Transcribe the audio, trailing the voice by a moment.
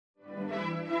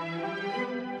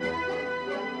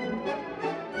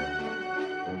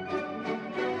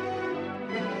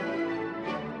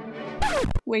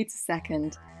Wait a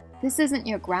second. This isn't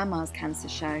your grandma's cancer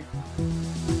show.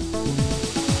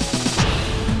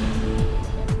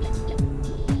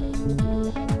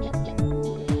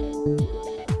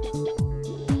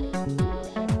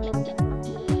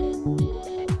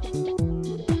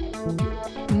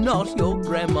 Not your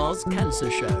grandma's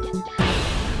cancer show.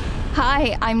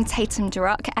 Hi, I'm Tatum,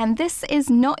 and this is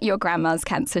Not Your Grandma's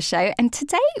Cancer Show, and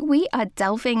today we are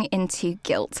delving into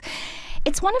guilt.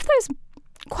 It's one of those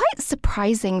quite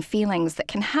surprising feelings that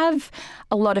can have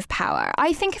a lot of power.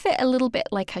 I think of it a little bit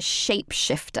like a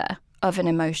shapeshifter of an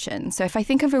emotion. So if I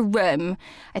think of a room,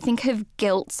 I think of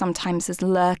guilt sometimes as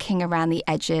lurking around the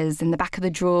edges, in the back of the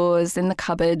drawers, in the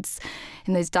cupboards,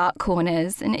 in those dark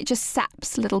corners, and it just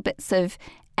saps little bits of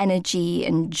energy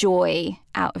and joy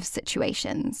out of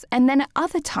situations. And then at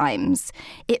other times,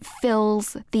 it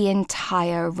fills the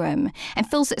entire room and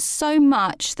fills it so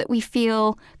much that we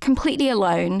feel completely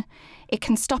alone. It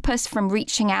can stop us from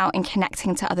reaching out and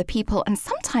connecting to other people, and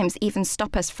sometimes even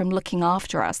stop us from looking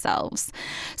after ourselves.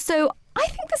 So I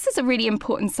think this is a really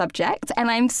important subject,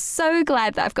 and I'm so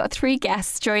glad that I've got 3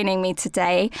 guests joining me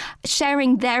today,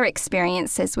 sharing their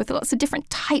experiences with lots of different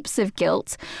types of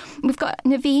guilt. We've got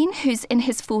Naveed, who's in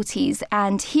his 40s,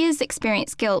 and he has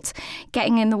experienced guilt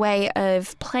getting in the way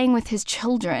of playing with his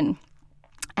children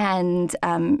and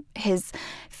his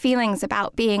feelings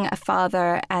about being a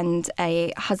father and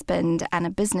a husband and a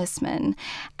businessman.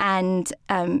 And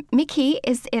Mikki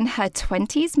is in her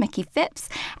 20s, Mikki Phipps,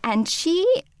 and she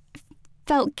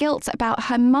felt guilt about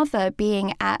her mother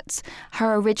being at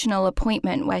her original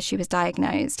appointment where she was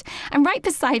diagnosed. And right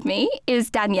beside me is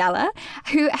Daniella,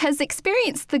 who has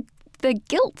experienced the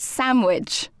guilt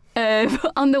sandwich of,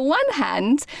 on the one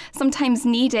hand, sometimes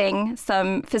needing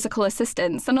some physical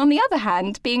assistance, and on the other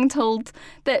hand, being told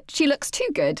that she looks too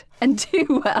good and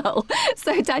too well.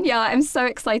 So, Daniella, I'm so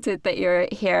excited that you're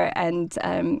here and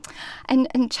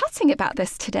chatting about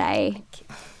this today.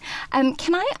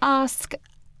 Can I ask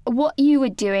what you were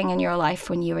doing in your life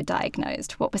when you were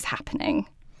diagnosed? What was happening?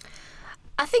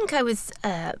 I think I was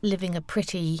living a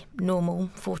pretty normal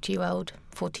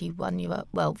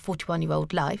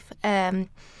 41-year-old life.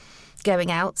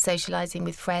 Going out, socialising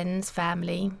with friends,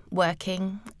 family,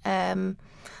 working. I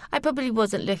probably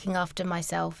wasn't looking after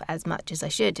myself as much as I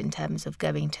should in terms of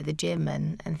going to the gym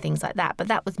and things like that. But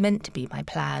that was meant to be my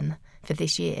plan for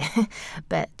this year.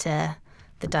 But the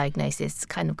diagnosis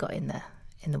kind of got in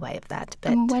the way of that.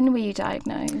 But and when were you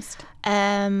diagnosed?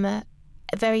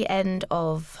 Very end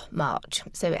of March.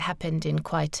 So it happened in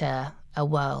quite a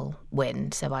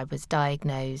whirlwind. So I was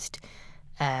diagnosed,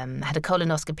 had a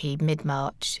colonoscopy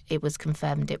mid-March. It was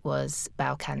confirmed it was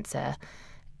bowel cancer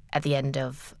at the end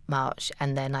of March.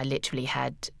 And then I literally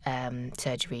had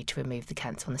surgery to remove the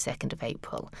cancer on the 2nd of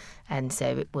April. And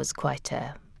so it was quite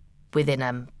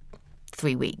within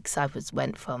 3 weeks, I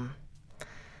went from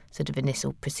sort of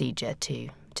initial procedure to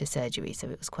surgery, so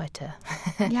it was quite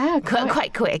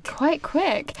quite quick. Quite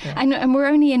quick, yeah. And we're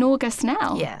only in August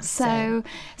now. Yeah. So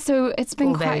it's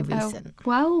been quite very recent. A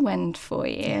whirlwind for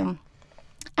you. Yeah.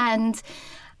 And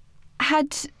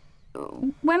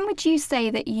when would you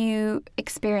say that you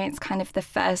experienced kind of the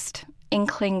first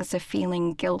inklings of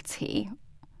feeling guilty?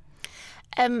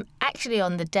 Actually,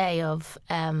 on the day of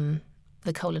the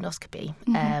colonoscopy,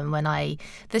 when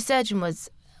the surgeon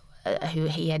was. Who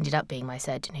he ended up being my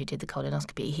surgeon who did the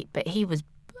colonoscopy. But he was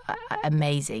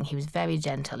amazing. He was very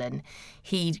gentle and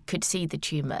he could see the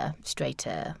tumour straight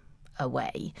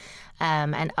away.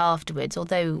 And afterwards,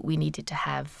 although we needed to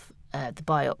have the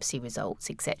biopsy results,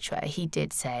 etc., he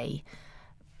did say,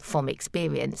 from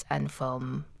experience and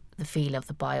from the feel of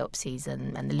the biopsies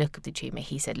and the look of the tumour,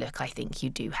 he said, look, I think you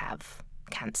do have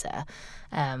cancer.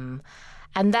 And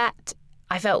that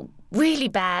I felt really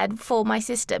bad for my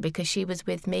sister because she was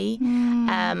with me.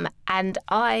 And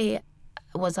I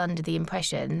was under the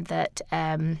impression that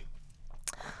I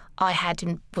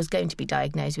was going to be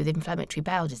diagnosed with inflammatory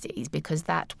bowel disease because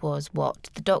that was what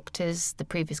the doctors, the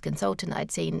previous consultant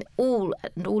I'd seen, all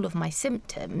of my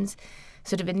symptoms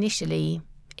sort of initially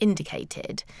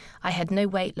indicated. I had no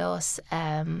weight loss,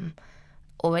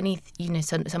 or any,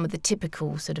 some of the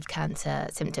typical sort of cancer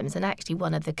symptoms. And actually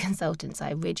one of the consultants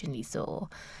I originally saw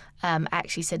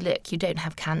actually said, look, you don't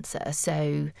have cancer.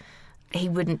 So he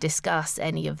wouldn't discuss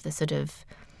any of the sort of,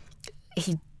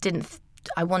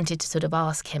 I wanted to sort of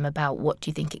ask him about what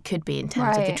do you think it could be in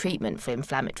terms of the treatment for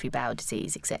inflammatory bowel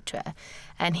disease, etc.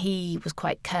 And he was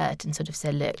quite curt and sort of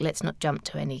said, look, let's not jump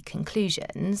to any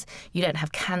conclusions. You don't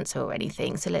have cancer or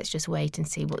anything, so let's just wait and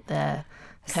see what the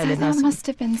colonoscopy... So that must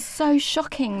have been so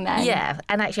shocking then. Yeah,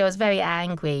 and actually I was very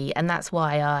angry, and that's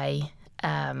why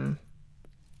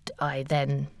I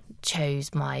then chose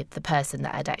the person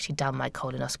that had actually done my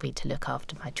colonoscopy to look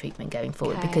after my treatment going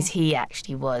forward, because he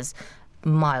actually was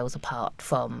miles apart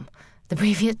from the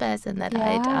previous person that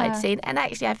I'd seen. And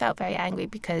actually I felt very angry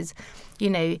because,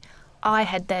 I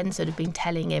had then sort of been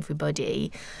telling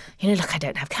everybody, look, I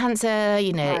don't have cancer,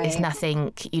 it's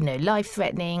nothing,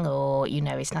 life-threatening, or,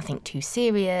 it's nothing too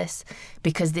serious,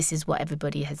 because this is what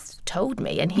everybody has told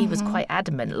me. And he was quite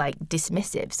adamant, like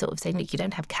dismissive, sort of saying, look, you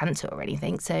don't have cancer or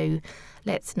anything, so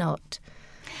let's not.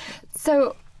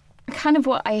 So kind of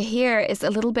what I hear is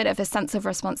a little bit of a sense of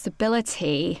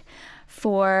responsibility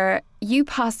for you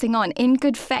passing on, in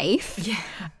good faith,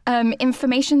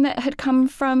 information that had come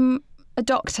from a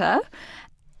doctor,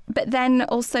 but then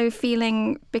also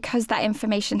feeling, because that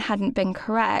information hadn't been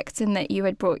correct and that you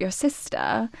had brought your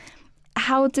sister,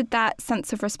 how did that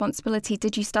sense of responsibility,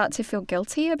 did you start to feel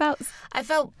guilty about? I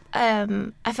felt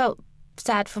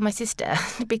sad for my sister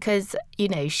because,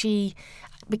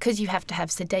 because you have to have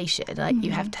sedation, like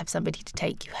you have to have somebody to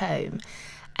take you home.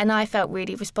 And I felt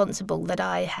really responsible that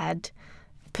I had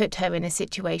put her in a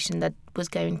situation that was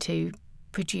going to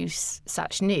produce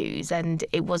such news, and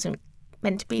it wasn't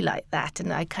meant to be like that.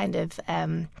 And I kind of,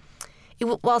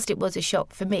 whilst it was a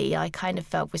shock for me, I kind of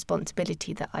felt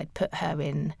responsibility that I'd put her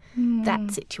in that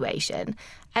situation.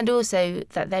 And also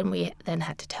that then we then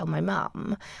had to tell my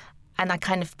mum. And I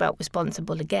kind of felt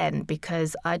responsible again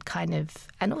because I'd kind of,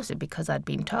 and also because I'd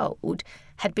been told,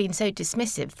 had been so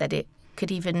dismissive that it could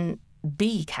even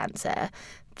be cancer,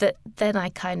 that then I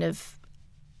kind of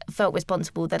felt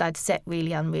responsible that I'd set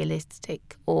really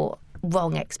unrealistic or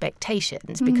wrong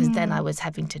expectations, because then I was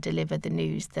having to deliver the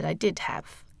news that I did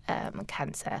have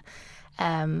cancer,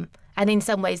 and in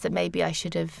some ways that maybe I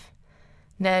should have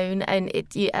known. And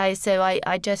I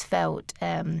just felt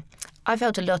I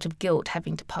felt a lot of guilt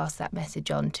having to pass that message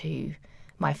on to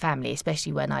my family,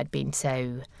 especially when I'd been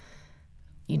so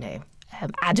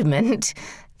adamant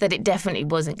that it definitely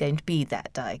wasn't going to be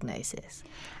that diagnosis.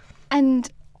 And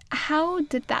how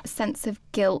did that sense of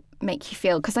guilt make you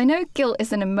feel? Because I know guilt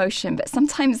is an emotion, but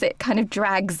sometimes it kind of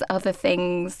drags other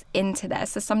things into there.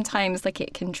 So sometimes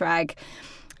it can drag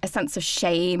a sense of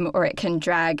shame, or it can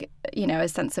drag, a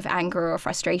sense of anger or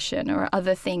frustration or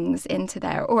other things into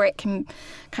there, or it can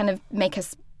kind of make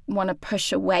us want to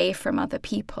push away from other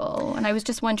people. And I was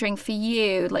just wondering, for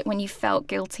you, when you felt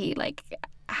guilty,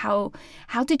 how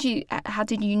did you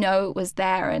know it was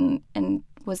there, and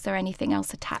was there anything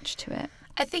else attached to it?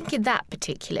 I think in that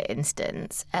particular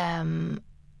instance, I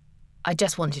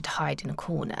just wanted to hide in a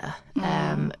corner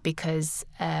because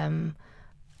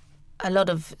a lot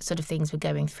of sort of things were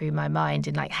going through my mind,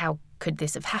 and how could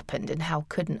this have happened, and how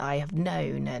couldn't I have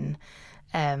known, and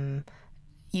and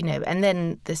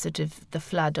then the sort of the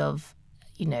flood of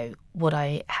what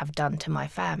I have done to my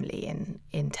family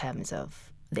in terms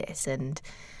of this, and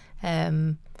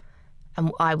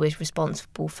I was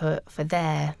responsible for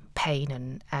their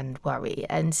pain and worry.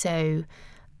 And so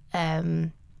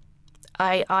I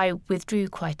withdrew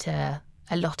quite a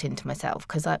lot into myself,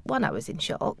 because I was in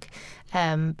shock,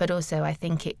 but also I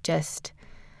think it just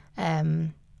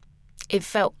it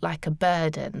felt like a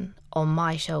burden on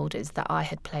my shoulders that I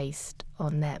had placed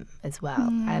on them as well,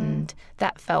 and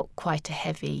that felt quite a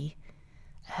heavy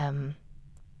sort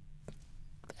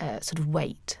of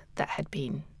weight that had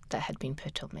been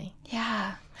put on me.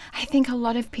 Yeah. I think a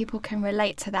lot of people can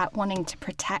relate to that, wanting to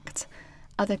protect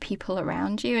other people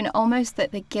around you, and almost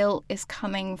that the guilt is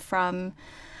coming from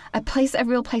a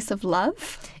real place of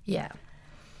love. Yeah.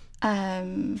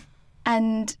 And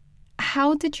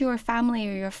how did your family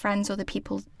or your friends or the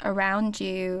people around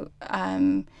you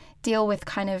deal with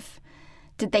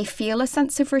did they feel a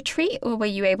sense of retreat, or were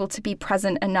you able to be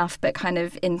present enough but kind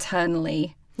of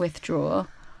internally withdraw?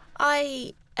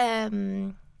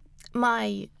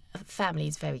 My family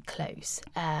is very close,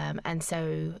 and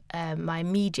so my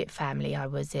immediate family I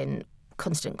was in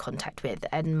constant contact with,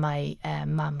 and my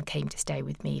mum came to stay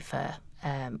with me for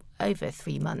over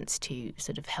 3 months to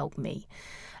sort of help me.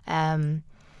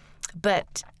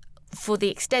 But for the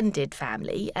extended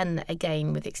family, and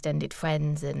again with extended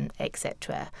friends and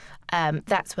etc.,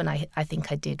 that's when I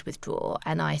think I did withdraw,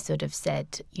 and I sort of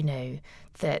said,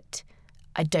 that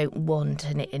I don't want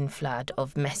an inflood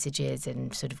of messages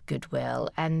and sort of goodwill.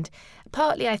 And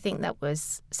partly I think that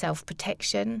was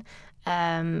self-protection,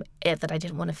 that I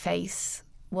didn't want to face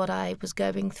what I was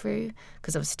going through,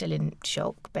 because I was still in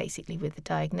shock basically with the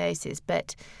diagnosis.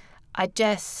 But I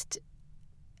just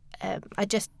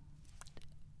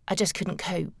couldn't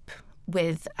cope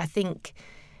with, I think,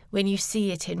 when you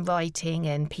see it in writing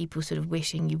and people sort of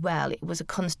wishing you well, it was a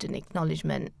constant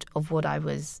acknowledgement of what I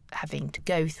was having to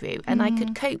go through. And I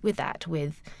could cope with that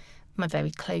with my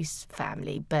very close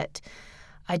family, but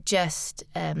I just,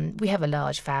 we have a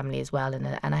large family as well, and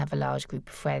I have a large group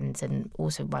of friends and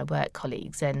also my work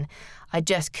colleagues, and I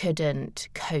just couldn't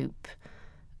cope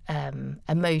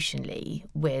emotionally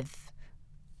with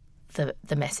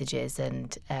the messages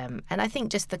and I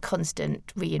think just the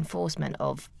constant reinforcement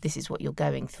of this is what you're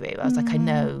going through. I was like, I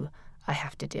know I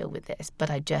have to deal with this, but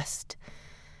I just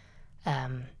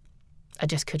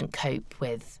couldn't cope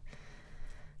with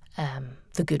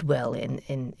the goodwill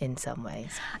in some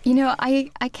ways. You know,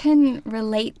 I can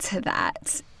relate to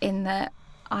that in that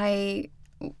I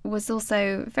was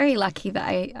also very lucky that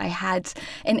I had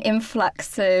an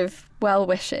influx of well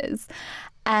wishes,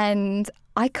 and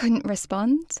I couldn't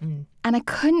respond, and I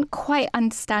couldn't quite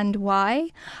understand why,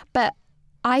 but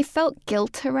I felt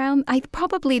guilt around.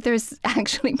 There's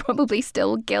actually probably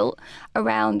still guilt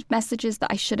around messages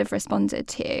that I should have responded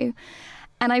to.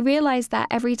 And I realized that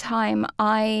every time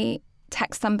I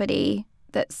text somebody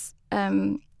that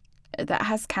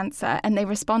has cancer and they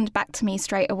respond back to me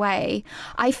straight away,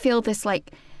 I feel this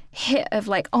like hit of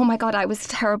like, oh my God, I was a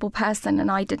terrible person and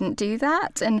I didn't do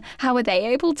that. And how are they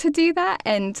able to do that?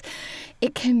 And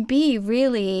it can be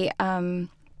really,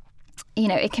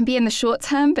 it can be in the short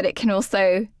term, but it can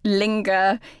also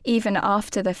linger even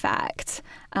after the fact.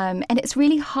 And it's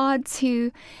really hard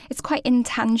it's quite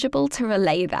intangible to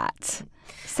relay that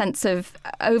sense of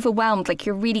overwhelmed, like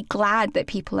you're really glad that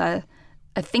people are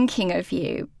thinking of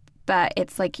you, but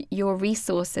it's like your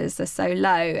resources are so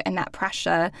low, and that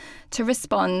pressure to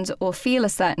respond or feel a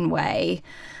certain way,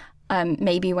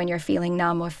 maybe when you're feeling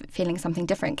numb or feeling something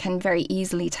different, can very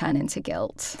easily turn into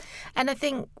guilt. And I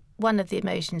think one of the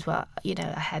emotions, I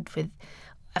had with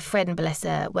a friend, bless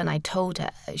her, when I told her,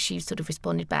 she sort of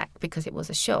responded back because it was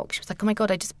a shock. She was like, oh my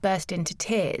God, I just burst into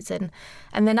tears. And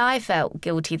then I felt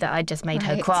guilty that I just made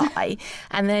her cry.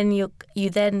 And then you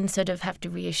then sort of have to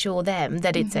reassure them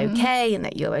that it's okay and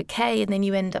that you're okay. And then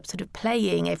you end up sort of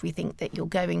playing everything that you're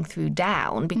going through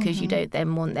down because you don't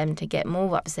then want them to get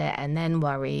more upset and then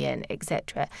worry and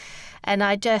etc. And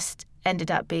I just ended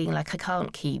up being like, I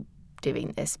can't keep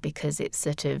doing this because it's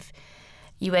sort of,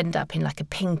 you end up in like a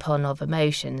ping pong of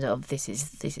emotions of this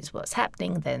is what's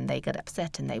happening. Then they get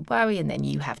upset and they worry, and then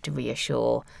you have to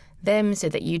reassure them so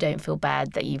that you don't feel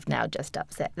bad that you've now just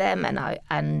upset them.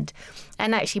 And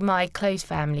actually my close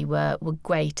family were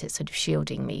great at sort of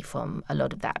shielding me from a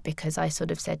lot of that, because I sort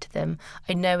of said to them,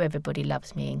 I know everybody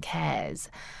loves me and cares,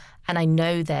 and I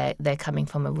know they're coming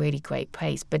from a really great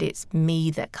place, but it's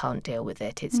me that can't deal with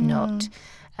it. It's not.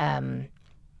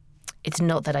 It's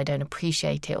not that I don't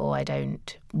appreciate it or I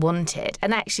don't want it.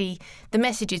 And actually, the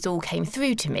messages all came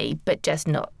through to me, but just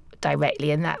not directly.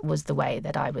 And that was the way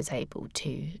that I was able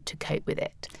to cope with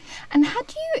it. And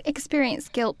had you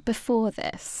experienced guilt before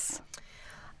this?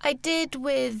 I did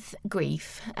with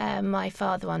grief. My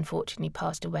father, unfortunately,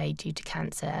 passed away due to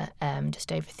cancer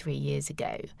just over 3 years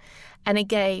ago. And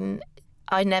again,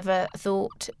 I never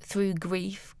thought through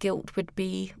grief guilt would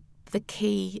be the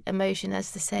key emotion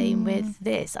as the same with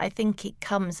this. I think it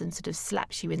comes and sort of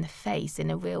slaps you in the face in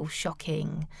a real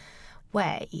shocking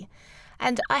way.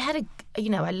 And I had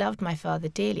I loved my father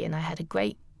dearly and I had a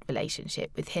great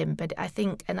relationship with him, but I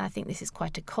think this is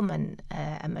quite a common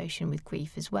emotion with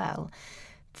grief as well,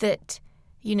 that,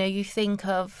 you think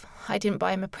of, I didn't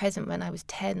buy him a present when I was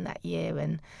 10 that year,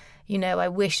 and, I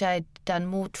wish I'd done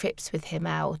more trips with him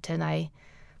out, and I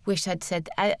wish I'd said,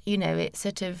 it's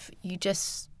sort of, you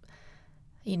just,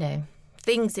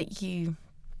 things that you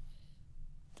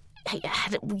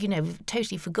had,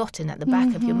 totally forgotten at the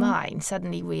back of your mind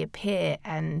suddenly reappear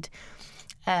and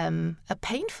are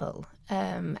painful.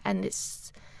 And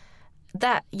it's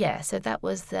that, so that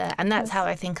was and that's how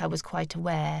I think I was quite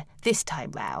aware this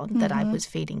time round that I was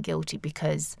feeling guilty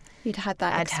because you'd had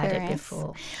that I'd experience. had it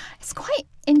before. It's quite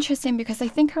interesting because I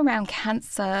think around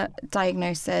cancer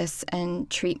diagnosis and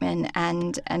treatment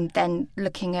and then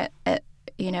looking at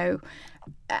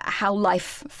how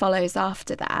life follows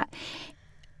after that,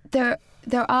 there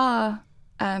are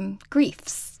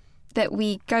griefs that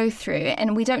we go through,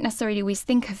 and we don't necessarily always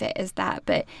think of it as that,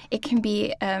 but it can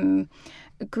be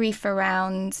grief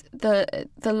around the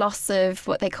loss of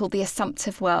what they call the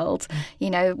assumptive world.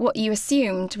 What you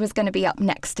assumed was going to be up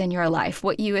next in your life,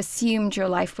 what you assumed your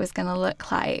life was going to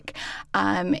look like.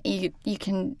 You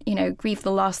can grieve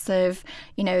the loss of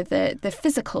the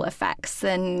physical effects,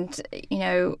 and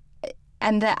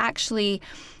that actually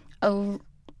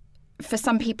for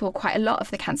some people quite a lot of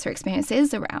the cancer experience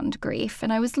is around grief.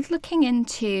 And I was looking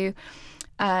into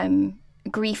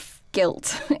grief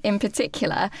guilt in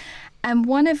particular, And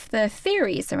one of the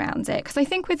theories around it, because I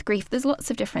think with grief, there's lots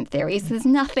of different theories. There's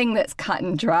nothing that's cut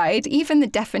and dried. Even the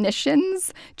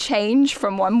definitions change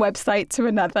from one website to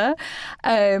another.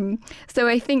 So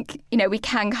I think, we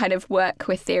can kind of work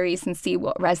with theories and see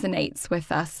what resonates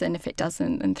with us, and if it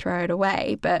doesn't, then throw it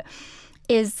away. But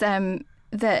is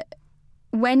that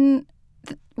when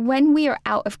we are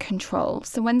out of control,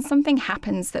 so when something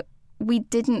happens that we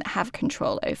didn't have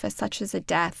control over, such as a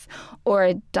death or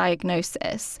a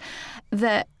diagnosis,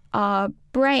 that our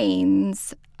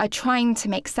brains are trying to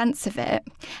make sense of it.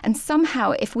 And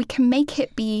somehow, if we can make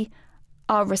it be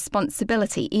our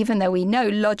responsibility, even though we know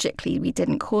logically we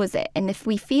didn't cause it, and if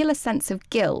we feel a sense of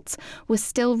guilt, we're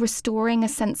still restoring a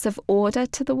sense of order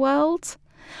to the world.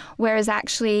 Whereas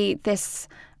actually this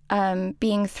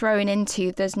being thrown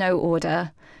into, there's no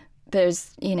order,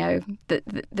 there's,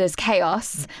 there's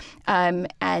chaos,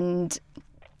 and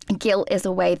guilt is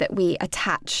a way that we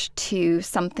attach to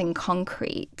something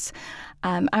concrete.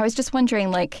 I was just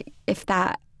wondering,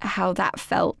 how that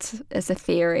felt as a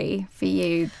theory for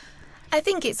you. I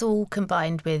think it's all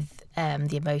combined with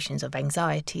the emotions of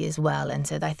anxiety as well, and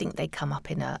so I think they come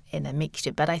up in a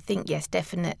mixture. But I think, yes,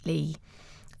 definitely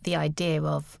the idea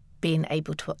of being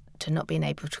able to not being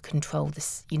able to control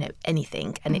this,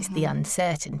 anything, and it's the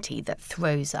uncertainty that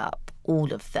throws up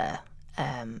all of the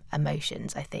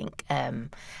emotions, I think. And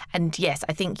yes,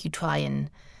 I think you try and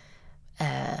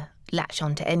latch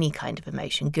onto any kind of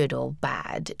emotion, good or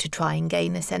bad, to try and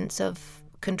gain a sense of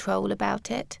control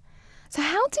about it. So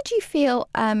how did you feel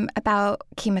about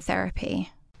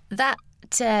chemotherapy? That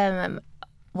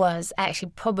was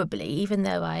actually probably, even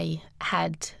though I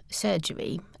had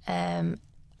surgery,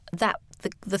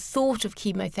 the thought of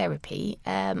chemotherapy,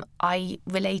 I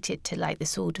related to the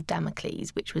sword of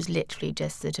Damocles, which was literally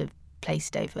just sort of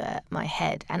placed over my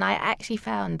head. And I actually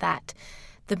found that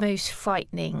the most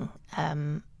frightening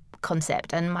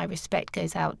concept, and my respect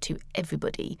goes out to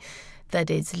everybody that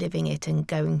is living it and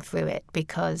going through it,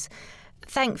 because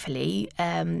thankfully,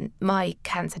 my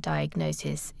cancer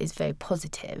diagnosis is very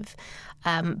positive,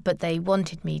 but they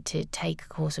wanted me to take a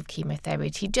course of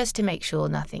chemotherapy just to make sure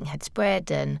nothing had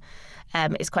spread. And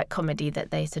it's quite comedy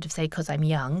that they sort of say, because I'm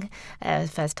young,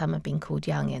 first time I've been called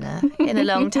young in a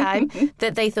long time,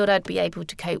 that they thought I'd be able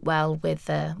to cope well with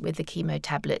the chemo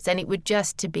tablets, and it would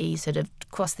just to be sort of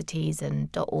cross the T's and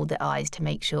dot all the I's to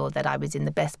make sure that I was in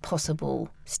the best possible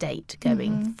state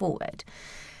going forward.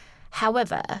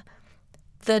 However,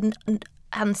 the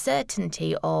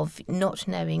uncertainty of not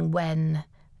knowing when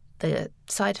the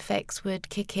side effects would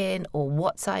kick in or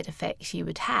what side effects you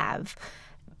would have,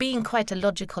 being quite a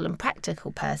logical and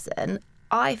practical person,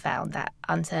 I found that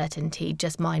uncertainty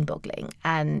just mind-boggling.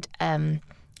 And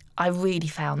I really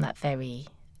found that very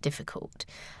difficult.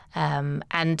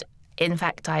 And in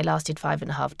fact, I lasted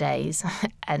 5.5 days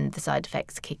and the side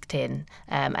effects kicked in.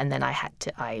 And then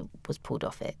I was pulled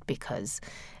off it because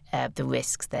the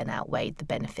risks then outweighed the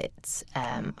benefits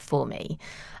for me.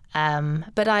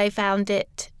 But I found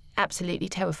it absolutely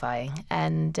terrifying.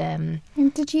 And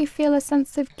did you feel a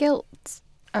sense of guilt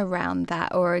around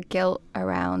that, or a guilt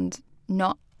around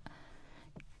not?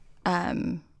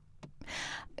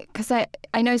 Because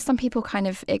I know some people kind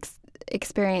of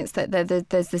experience that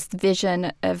there's this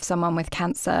vision of someone with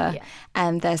cancer,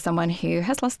 and there's someone who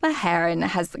has lost their hair and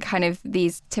has kind of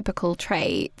these typical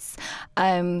traits.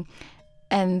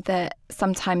 And that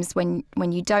sometimes when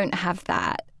you don't have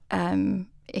that,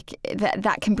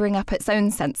 that can bring up its own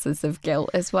senses of guilt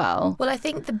as well. Well, I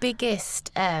think the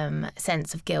biggest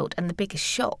sense of guilt and the biggest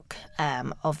shock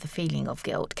of the feeling of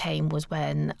guilt was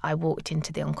when I walked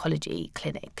into the oncology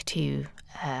clinic to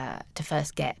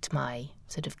first get my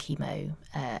sort of chemo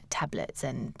tablets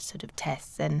and sort of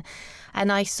tests, and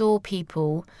I saw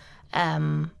people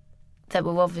that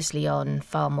were obviously on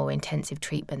far more intensive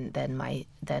treatment than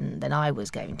I was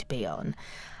going to be on.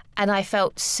 And I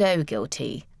felt so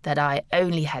guilty that I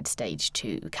only had stage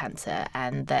 2 cancer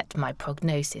and that my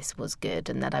prognosis was good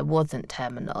and that I wasn't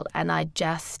terminal. And I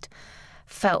just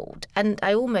felt, and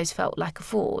I almost felt like a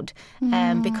fraud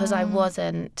because I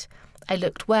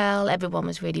looked well, everyone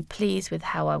was really pleased with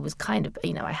how I was kind of,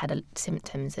 I had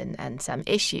symptoms and some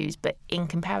issues, but in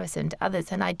comparison to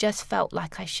others, and I just felt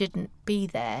like I shouldn't be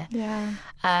there. Yeah.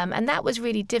 And that was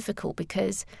really difficult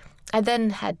because I then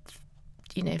had,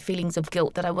 feelings of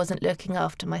guilt that I wasn't looking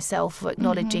after myself or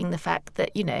acknowledging the fact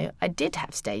that, I did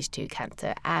have stage 2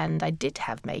 cancer and I did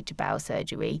have major bowel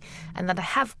surgery and that I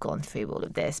have gone through all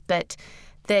of this. But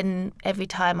then every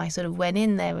time I sort of went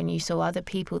in there and you saw other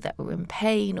people that were in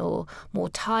pain or more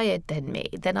tired than me,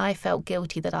 then I felt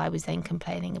guilty that I was then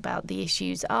complaining about the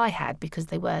issues I had because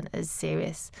they weren't as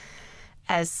serious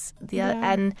as the other.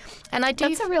 And I do.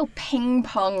 That's a real ping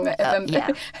pong.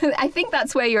 I think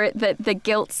that's where the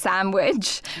guilt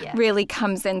sandwich really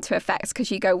comes into effect, because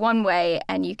you go one way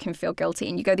and you can feel guilty,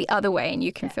 and you go the other way and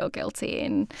you can feel guilty,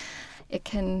 and it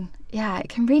can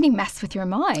really mess with your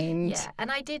mind. Yeah, and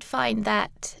I did find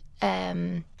that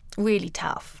really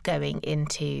tough going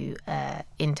into the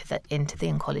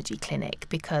oncology clinic,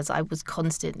 because I was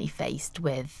constantly faced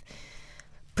with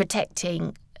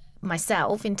protecting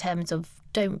myself in terms of,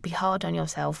 don't be hard on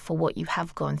yourself for what you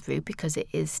have gone through, because it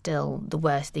is still the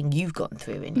worst thing you've gone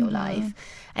through in your life,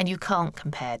 and you can't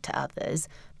compare to others.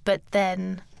 But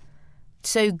then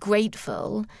so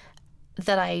grateful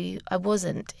that I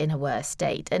wasn't in a worse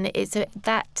state. And it's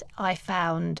that I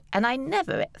found, and I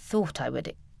never thought I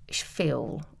would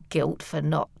feel guilt for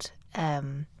not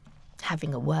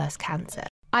having a worse cancer.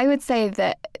 I would say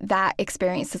that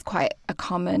experience is quite a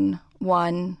common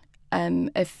one,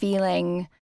 of feeling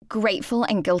grateful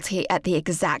and guilty at the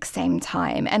exact same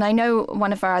time. And I know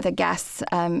one of our other guests,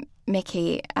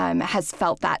 Mikki, has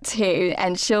felt that too,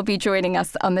 and she'll be joining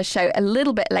us on the show a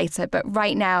little bit later. But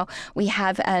right now we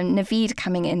have Naveed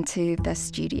coming into the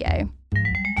studio.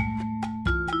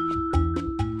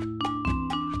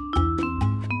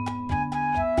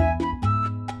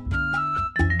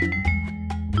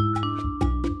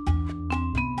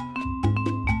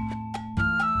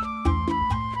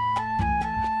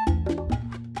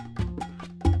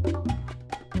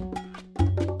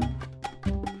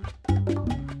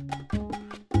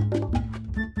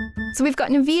 So we've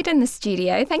got Naveed in the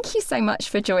studio. Thank you so much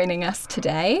for joining us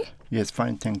today. Yes,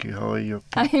 fine, thank you. How are you?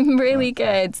 I'm really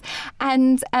good.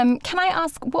 And can I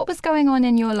ask, what was going on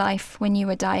in your life when you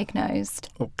were diagnosed?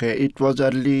 Okay, it was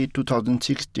early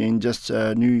 2016, just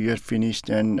New Year finished,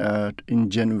 and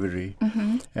in January.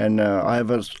 And I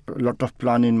have a lot of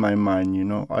plan in my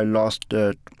mind, I lost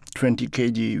 20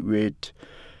 kg weight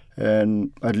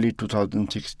in early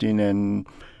 2016, and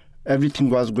everything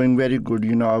was going very good.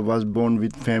 I was born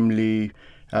with family.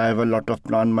 I have a lot of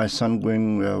plan. My son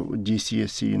going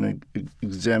GCSE,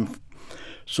 exam.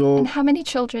 So. And how many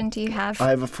children do you have? I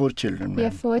have 4 children. You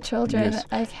have 4 children. Yes.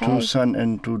 Okay. 2 sons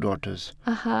and 2 daughters.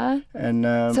 And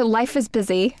so life is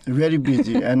busy. Very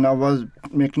busy, and I was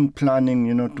making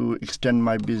planning, to extend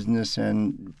my business,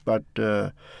 but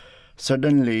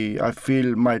suddenly I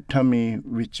feel my tummy,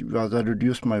 which was I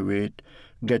reduced my weight,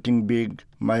 getting big,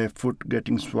 my foot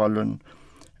getting swollen.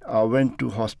 I went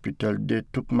to hospital. They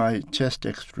took my chest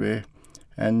x-ray,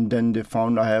 and then they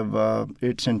found I have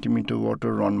 8 centimeter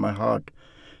water on my heart.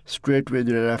 Straight away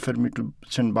they referred me to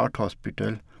St. Bart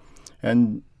Hospital,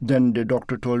 and then the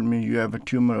doctor told me, you have a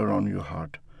tumor around your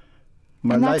heart.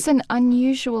 And that's an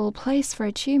unusual place for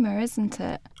a tumor, isn't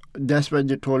it? That's what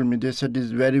they told me. They said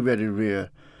it's very, very rare.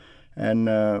 And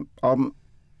I'm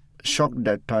shocked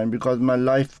that time, because my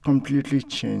life completely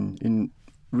changed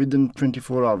within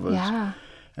 24 hours. Yeah.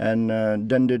 And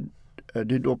then they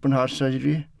did open heart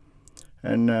surgery,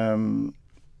 and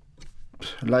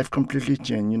life completely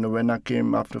changed. When I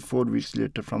came after 4 weeks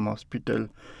later from hospital,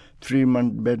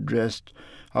 3-month bed rest.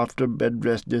 After bed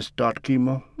rest, they start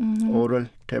chemo, oral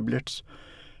tablets,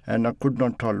 and I could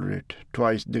not tolerate.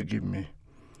 Twice they give me.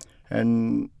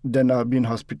 And then I've been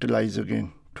hospitalized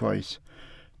again twice.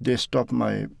 They stopped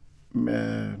my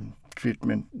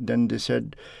treatment. Then they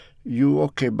said, you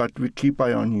okay, but we keep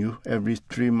eye on you every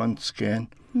 3-month scan.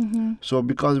 So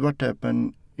because what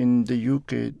happened in the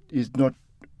UK is not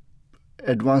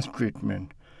advanced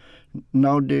treatment.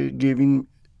 Now they're giving,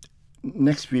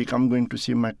 next week I'm going to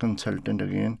see my consultant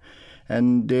again,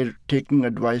 and they're taking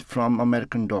advice from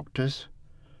American doctors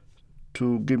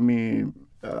to give me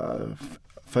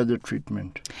further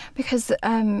treatment. Because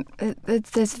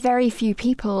there's very few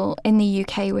people in the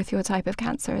UK with your type of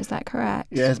cancer, is that correct?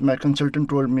 Yes, my consultant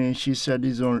told me, she said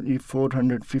it's only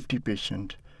 450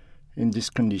 patients in this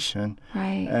condition.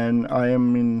 Right. And I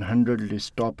am in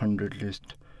top 100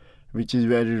 list, which is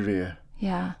very rare.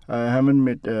 Yeah. I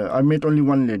met only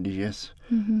one lady, yes,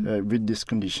 with this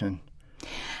condition.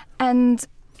 And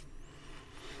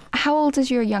how old is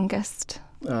your youngest?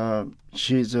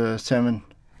 She's 7.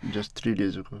 Just 3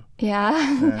 days ago.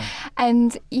 Yeah.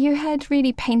 And you had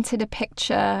really painted a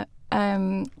picture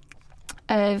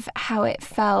of how it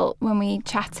felt when we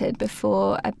chatted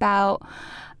before about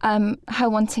her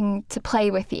wanting to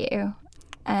play with you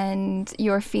and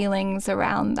your feelings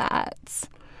around that.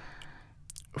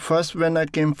 First, when I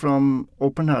came from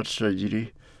open heart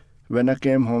surgery, when I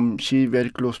came home, she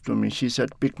very close to me. She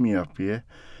said, pick me up, yeah?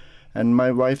 And my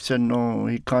wife said, no,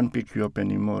 he can't pick you up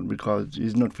anymore because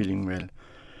he's not feeling well.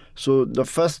 So the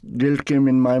first guilt came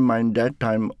in my mind that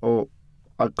time,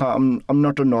 I'm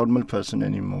not a normal person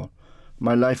anymore.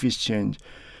 My life is changed.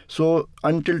 So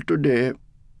until today,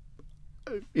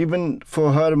 even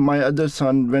for her, my other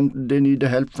son, when they need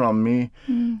help from me,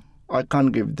 I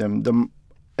can't give them.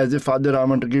 As a father, I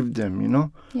want to give them,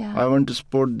 Yeah. I want to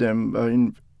support them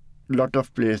in lot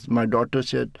of plays. My daughter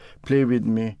said, play with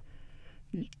me.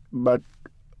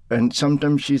 And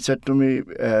sometimes she said to me,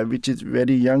 which is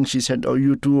very young, she said, oh,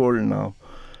 you're too old now.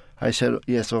 I said,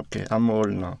 yes, okay, I'm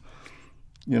old now.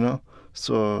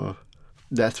 So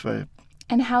that's why.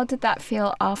 And how did that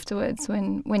feel afterwards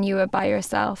when you were by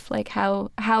yourself? Like how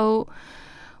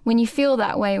when you feel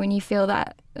that way, when you feel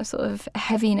that sort of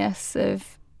heaviness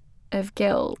of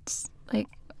guilt, like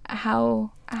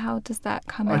how does that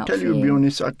come out? I tell for you, you? be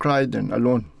honest, I cried then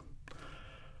alone.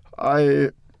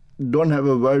 I don't have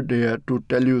a word here to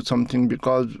tell you something,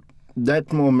 because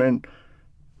that moment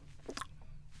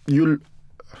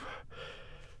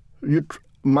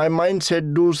my mind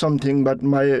said do something, but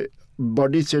my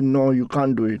body said no, you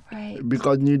can't do it, Right.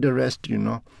 because need a rest.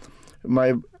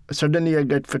 Suddenly I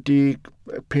get fatigue,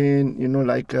 pain.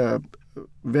 Like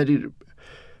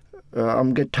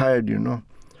I'm get tired.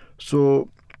 So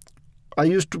I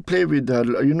used to play with her.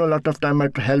 A lot of time I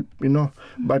had to help.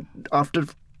 But after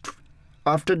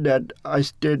that I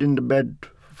stayed in the bed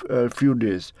a few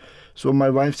days. So my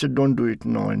wife said, don't do it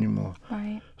now anymore.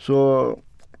 Right. So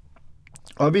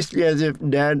obviously, as a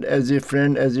dad, as a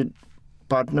friend, as a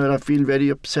partner, I feel very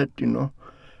upset,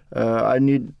 I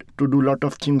need to do a lot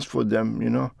of things for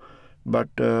them, but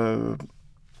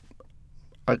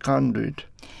I can't do it.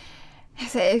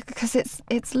 Because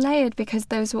it's layered, because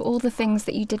those were all the things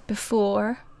that you did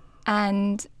before,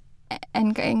 and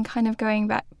kind of going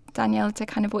back, Danielle, to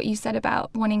kind of what you said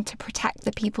about wanting to protect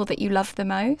the people that you love the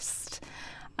most.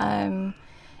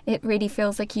 It really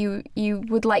feels like you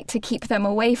would like to keep them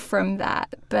away from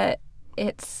that, but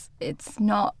it's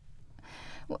not.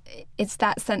 It's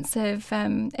that sense of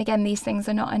again, these things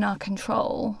are not in our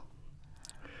control.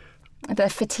 The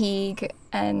fatigue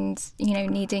and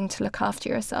needing to look after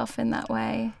yourself in that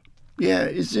way. Yeah,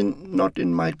 it's not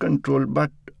in my control.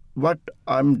 But what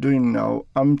I'm doing now,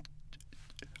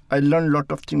 I learned a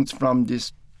lot of things from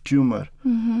this tumor.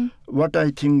 Mm-hmm. What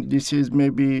I think this is,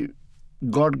 maybe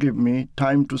God give me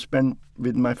time to spend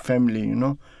with my family.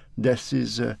 This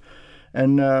is,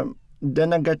 and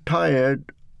then I get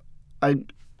tired.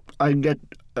 I get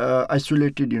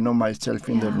isolated, myself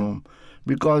in the room,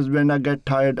 because when I get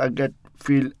tired, I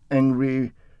feel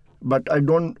angry, but I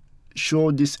don't show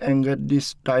this anger,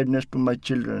 this tiredness to my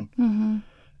children. Mm-hmm.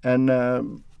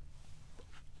 And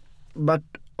but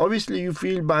obviously, you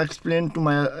feel by explaining to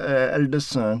my eldest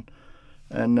son,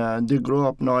 and they grow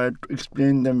up now. I have to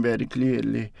explain them very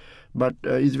clearly, but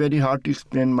it's very hard to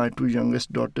explain my two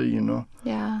youngest daughter.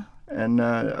 Yeah. And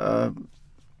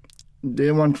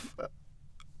they want.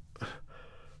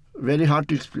 Very hard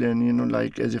to explain,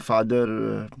 like as a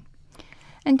father.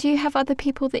 And do you have other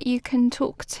people that you can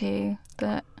talk to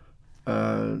that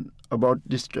About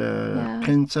this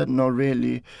cancer? No,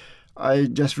 really. I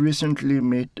just recently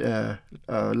met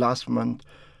last month,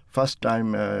 first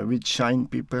time with Shine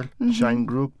people, Shine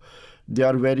group. They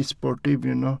are very supportive,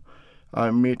 I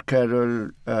met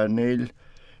Carol, Neil,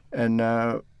 and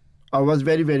I was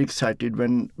very, very excited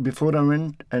before I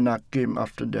went, and I came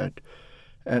after that.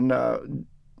 And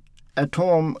at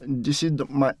home, this is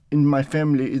in my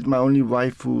family is my only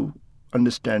wife who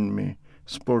understand me,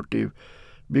 supportive,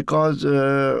 because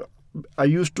I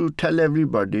used to tell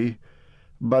everybody,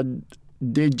 but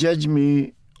they judge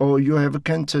me. Oh, you have a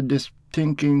cancer. This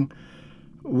thinking,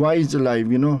 why is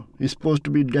alive? He's supposed to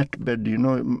be deathbed.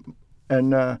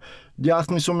 And they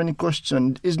ask me so many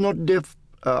questions. It's not deaf.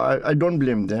 I don't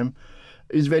blame them.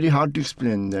 It's very hard to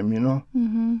explain them,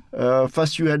 Mm-hmm.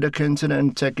 First you had a cancer,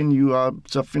 and second you are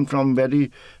suffering from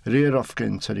very rare of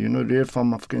cancer, rare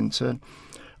form of cancer.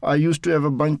 I used to have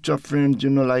a bunch of friends,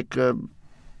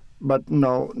 but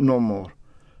now no more,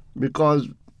 because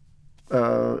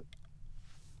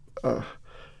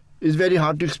it's very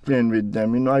hard to explain with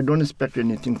them. I don't expect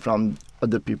anything from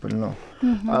other people now.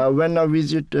 Mm-hmm. When I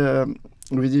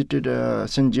visited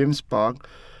St. James Park,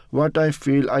 what I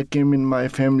feel, I came in my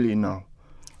family now.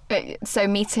 So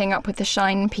meeting up with the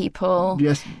Shine people,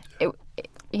 Yes.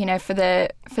 For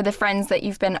the friends that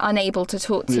you've been unable to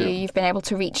talk to, Yeah. you've been able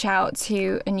to reach out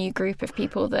to a new group of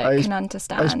people that can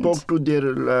understand. I spoke to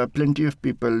there plenty of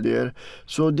people there,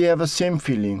 so they have the same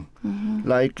feeling. Mm-hmm.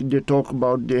 Like they talk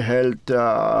about their health.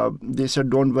 They said,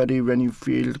 "Don't worry when you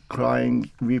feel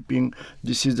crying, weeping.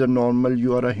 This is the normal.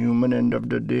 You are a human. End of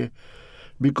the day."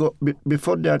 Because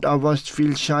before that, I was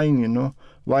feel shy.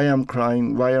 Why I'm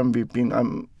crying? Why I'm weeping?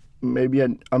 I'm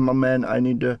a man. I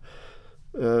need a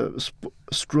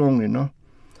strong.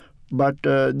 but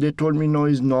they told me no,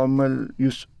 it's normal.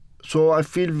 So I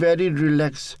feel very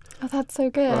relaxed. Oh, that's so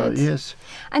good. Yes.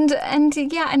 And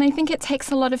I think it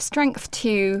takes a lot of strength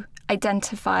to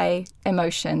identify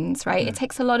emotions, right? It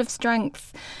takes a lot of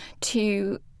strength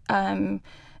to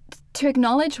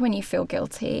acknowledge when you feel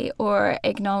guilty, or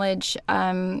acknowledge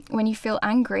when you feel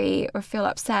angry or feel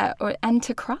upset, and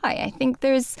to cry. I think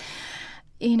there's,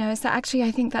 so actually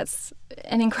I think that's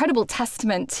an incredible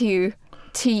testament to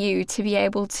you to be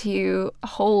able to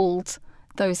hold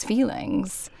those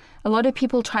feelings. A lot of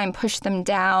people try and push them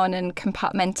down and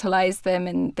compartmentalize them,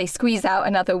 and they squeeze out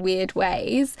in other weird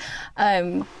ways,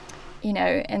 and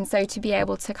so to be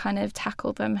able to kind of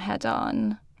tackle them head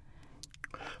on.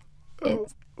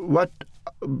 What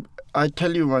I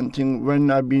tell you one thing,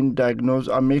 when I've been diagnosed,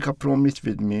 I make a promise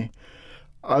with me.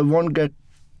 I won't get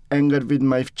anger with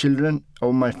my children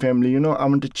or my family. I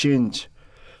want to change.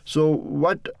 So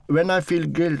when I feel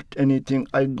guilt, anything,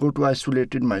 I go to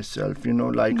isolated myself.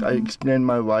 I explain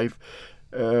my wife,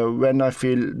 when I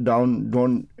feel down,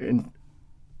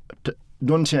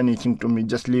 don't say anything to me.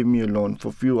 Just leave me alone for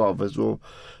a few hours or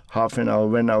half an hour.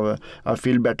 When I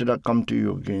feel better, I come to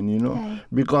you again, Okay.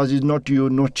 Because it's not you,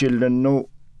 no children, no,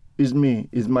 it's me,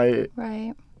 it's my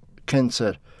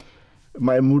cancer,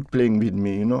 my mood playing with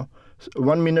me,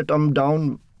 1 minute I'm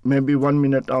down, maybe 1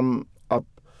 minute I'm up,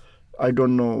 I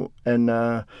don't know. And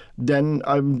then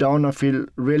I'm down, I feel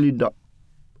really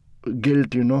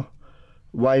guilt,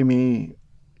 why me,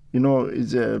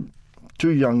 is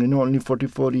too young, only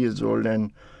 44 years old.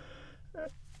 And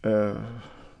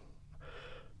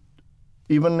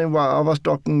even if I was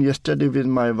talking yesterday with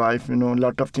my wife, a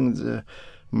lot of things.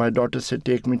 My daughter said,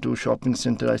 take me to a shopping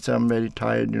center. I said, I'm very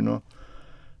tired,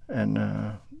 and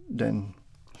then.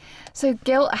 So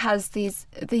guilt has these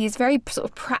very sort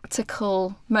of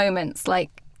practical moments,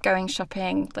 like going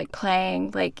shopping, like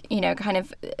playing, like, kind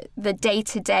of the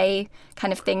day-to-day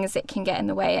kind of things that can get in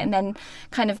the way, and then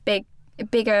kind of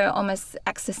bigger, almost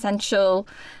existential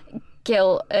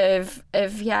guilt of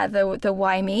the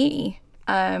why me.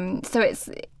 So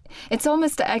it's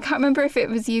almost, I can't remember if it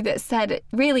was you that said,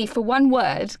 really, for one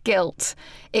word, guilt,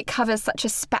 it covers such a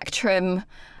spectrum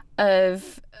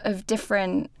of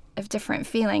different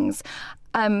feelings.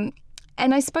 And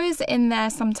I suppose in there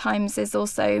sometimes is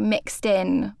also mixed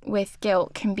in with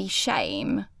guilt can be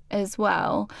shame as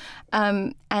well.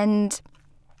 And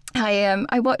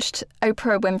I watched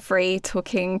Oprah Winfrey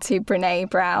talking to Brene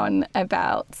Brown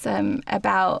about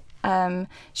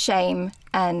shame,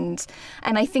 and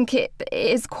I think it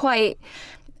is quite,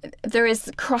 there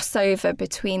is crossover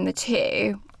between the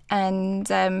two, and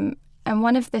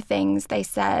one of the things they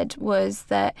said was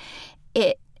that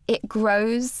it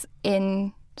grows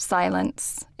in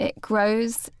silence, it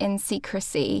grows in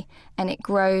secrecy, and it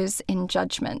grows in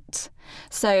judgment.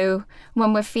 So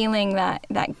when we're feeling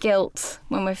that guilt,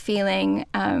 when we're feeling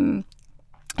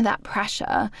that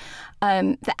pressure,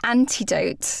 the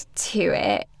antidote to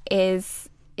it is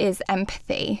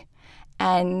empathy.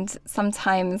 And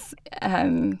sometimes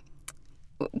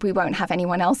we won't have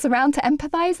anyone else around to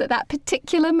empathize at that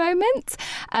particular moment.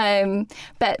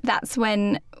 But that's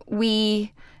when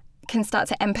we can start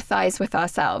to empathize with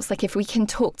ourselves. Like if we can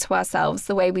talk to ourselves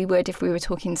the way we would if we were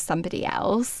talking to somebody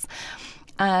else.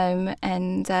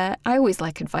 And I always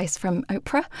like advice from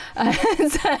Oprah.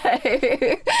 So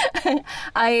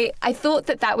I thought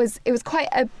that it was quite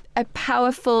a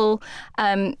powerful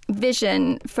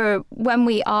vision for when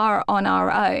we are on our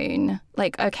own.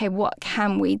 Like, okay, what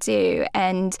can we do?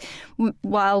 And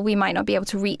while we might not be able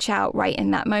to reach out right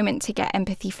in that moment to get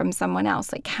empathy from someone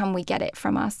else, like, can we get it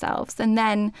from ourselves? And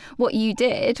then what you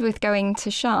did with going to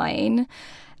Shine,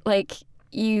 like,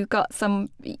 you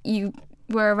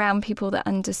were around people that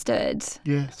understood.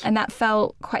 Yes. And that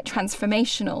felt quite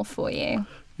transformational for you.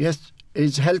 Yes,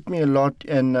 it's helped me a lot.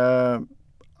 And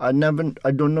I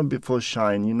don't know before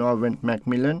Shine. I went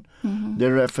Macmillan. Mm-hmm. They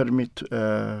referred me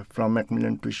from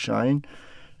Macmillan to Shine.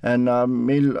 And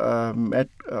met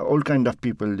all kind of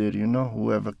people there, who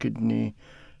have a kidney,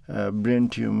 brain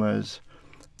tumors.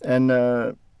 And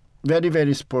very,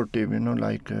 very supportive,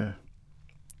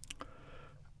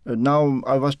 now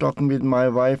I was talking with my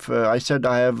wife. I said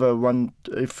I have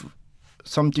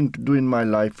something to do in my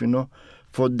life,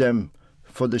 for them,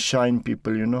 for the Shine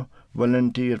people,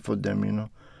 volunteer for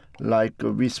them, like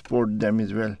we support them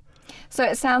as well. So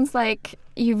it sounds like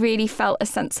you really felt a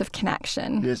sense of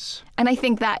connection. Yes. And I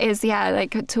think that is,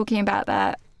 like talking about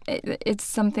that, it's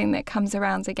something that comes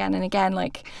around again and again,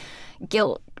 like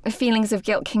guilt. Feelings of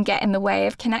guilt can get in the way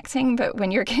of connecting, but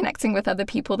when you're connecting with other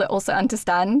people that also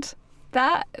understand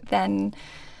that, then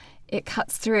it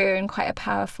cuts through in quite a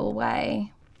powerful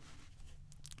way.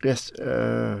 Yes,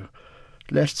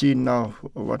 let's see now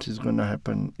what is going to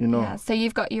happen, Yeah, so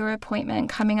you've got your appointment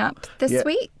coming up this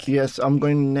week? Yes, I'm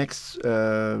going next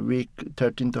week,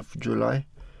 13th of July.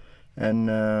 And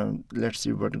let's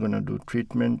see what we're going to do,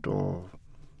 treatment or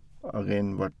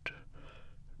again what.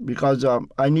 Because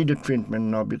I need a treatment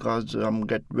now because I'm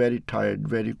get very tired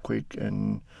very quick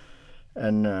and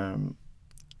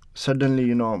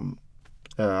suddenly,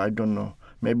 I don't know.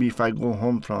 Maybe if I go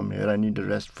home from here, I need a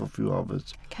rest for a few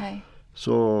hours. Okay.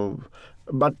 So,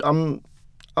 but I'm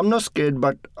not scared,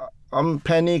 but I'm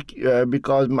panic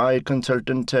because my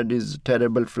consultant said it's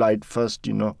terrible flight first,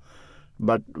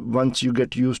 But once you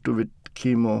get used to it,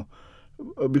 chemo,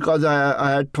 because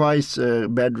I had twice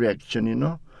bad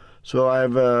reaction, So I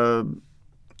have,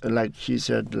 like she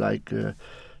said,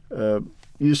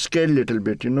 you scared a little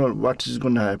bit, what is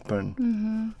going to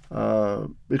happen.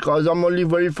 Because I'm only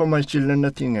worried for my children,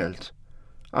 nothing else.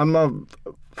 I'm a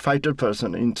fighter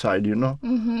person inside,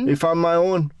 If I'm my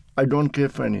own, I don't care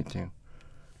for anything.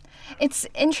 It's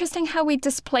interesting how we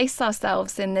displace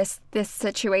ourselves in this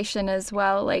situation as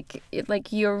well. Like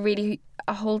you're really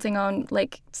holding on,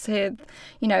 to,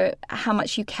 how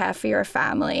much you care for your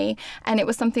family, and it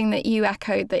was something that you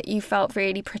echoed, that you felt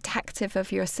really protective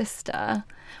of your sister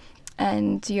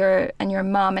and your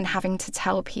mum, and having to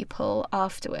tell people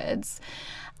afterwards.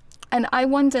 And I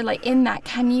wonder, in that,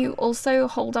 can you also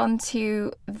hold on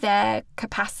to their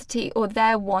capacity or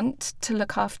their want to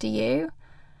look after you?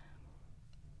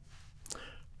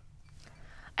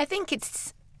 I think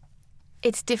it's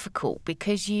difficult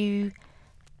because your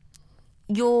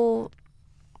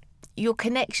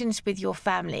connections with your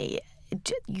family,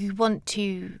 you want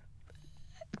to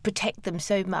protect them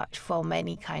so much from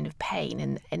any kind of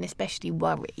pain and especially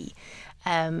worry,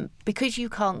 because you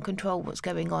can't control what's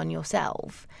going on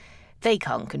yourself. They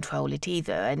can't control it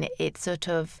either, and it's sort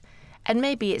of, and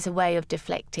maybe it's a way of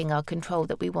deflecting our control,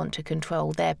 that we want to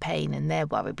control their pain and their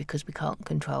worry because we can't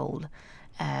control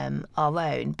our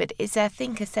own. But it's, I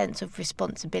think, a sense of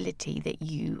responsibility that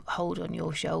you hold on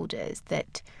your shoulders,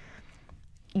 that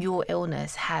your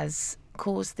illness has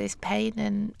caused this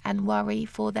pain and worry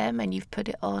for them, and you've put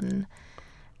it on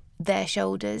their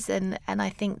shoulders. And I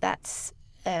think that's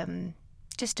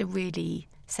just a really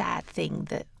sad thing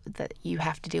that you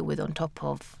have to deal with, on top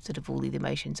of sort of all the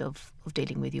emotions of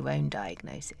dealing with your own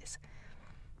diagnosis.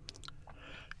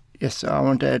 Yes, I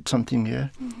want to add something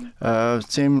here.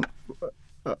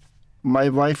 My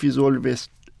wife is always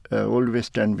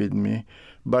stand with me,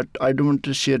 but I don't want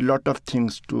to share a lot of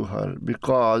things to her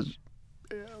because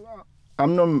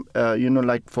I'm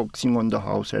not, focusing on the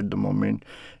house at the moment,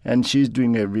 and she's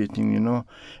doing everything,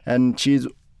 and she's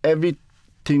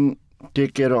everything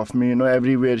take care of me,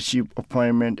 everywhere she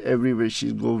appointment, everywhere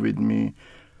she go with me.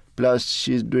 Plus,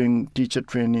 she's doing teacher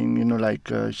training,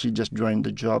 she just joined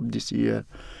the job this year.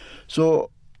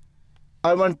 So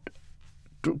I want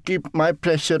to keep my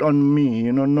pressure on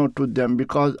me, not to them,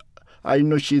 because I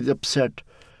know she's upset.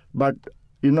 But,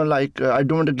 I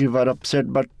don't want to give her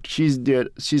upset, but she's there.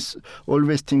 She's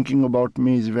always thinking about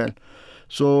me as well.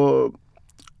 So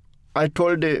I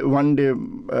told one day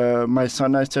my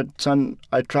son, I said, son,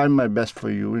 I tried my best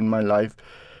for you in my life,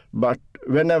 but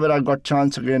whenever I got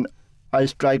chance again, I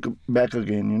strike back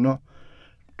again,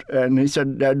 And he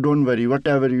said, Dad, don't worry,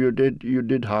 whatever you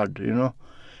did hard,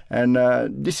 And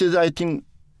this is, I think,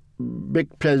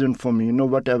 big present for me,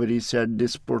 whatever he said,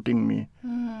 this supporting me.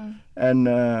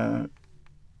 And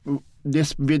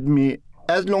this with me,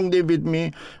 as long they with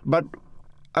me. But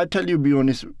I tell you, be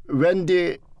honest, when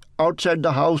they outside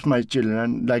the house, my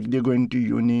children, they're going to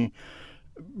uni,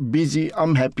 busy,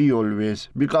 I'm happy always,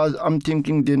 because I'm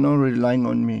thinking they're not relying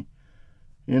on me,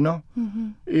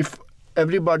 If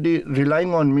everybody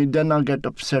relying on me, then I get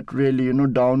upset really,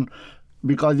 down,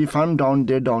 because if I'm down,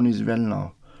 they're down as well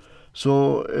now.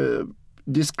 So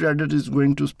this credit is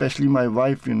going to especially my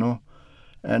wife,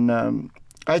 And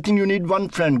I think you need one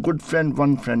friend, good friend,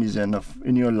 one friend is enough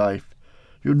in your life.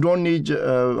 You don't need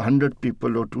 100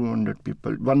 people or 200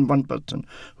 people, one person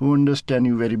who understand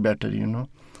you very better,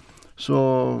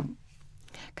 So...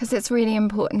 Because it's really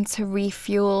important to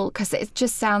refuel, because it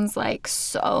just sounds like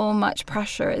so much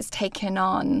pressure is taken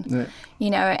on,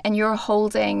 and you're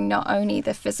holding not only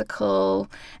the physical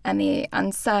and the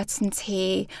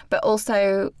uncertainty, but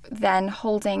also then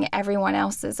holding everyone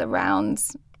else's around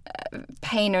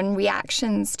pain and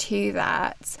reactions to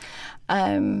that.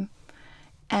 And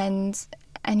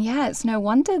yeah, it's no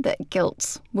wonder that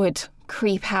guilt would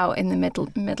creep out in the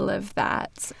middle of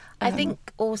that. I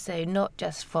think also, not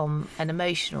just from an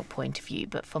emotional point of view,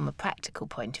 but from a practical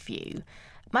point of view,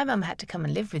 my mum had to come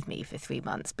and live with me for 3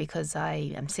 months because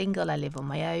I am single, I live on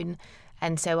my own.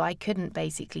 And so I couldn't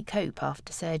basically cope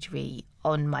after surgery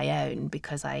on my own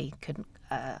because I couldn't,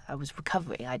 I was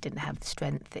recovering, I didn't have the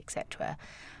strength, etc.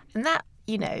 And that,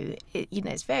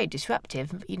 it's very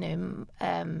disruptive.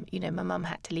 My mum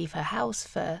had to leave her house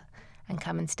and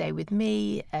come and stay with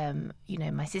me.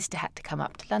 My sister had to come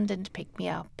up to London to pick me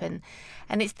up. And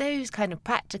it's those kind of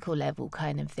practical level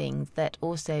kind of things that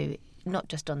also, not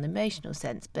just on the emotional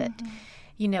sense, but,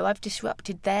 I've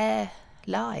disrupted their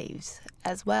lives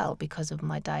as well because of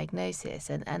my diagnosis.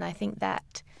 And I think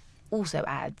that also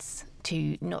adds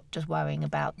to not just worrying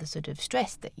about the sort of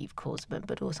stress that you've caused,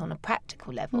 but also on a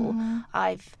practical level.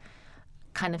 I've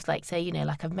kind of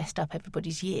I've messed up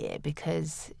everybody's year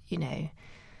because,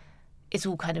 it's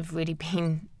all kind of really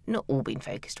been, not all been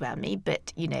focused around me,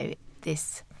 but,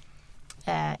 this,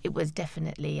 it was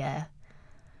definitely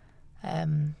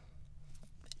an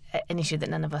issue that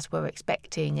none of us were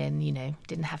expecting, and,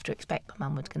 didn't have to expect my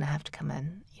mum was going to have to come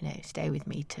and, stay with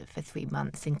me for 3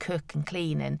 months and cook and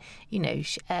clean. And,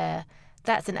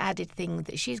 that's an added thing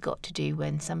that she's got to do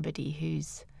when somebody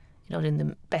who's not in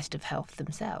the best of health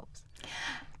themselves.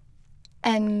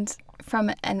 And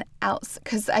from an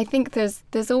because I think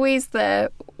there's always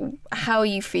the how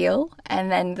you feel,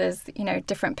 and then there's,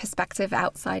 different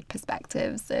outside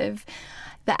perspectives of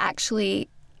that actually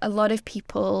a lot of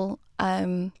people,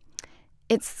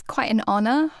 it's quite an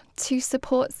honour to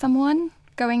support someone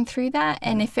going through that.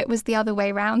 And if it was the other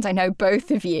way around, I know both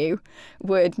of you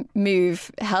would move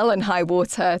hell and high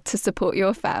water to support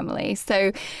your family.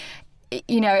 So,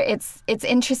 it's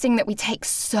interesting that we take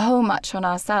so much on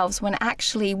ourselves when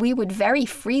actually we would very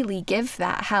freely give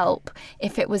that help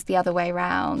if it was the other way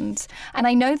around. And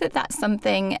I know that that's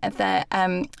something that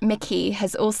Mikki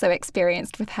has also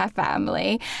experienced with her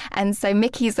family. And so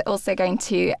Mikki's also going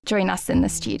to join us in the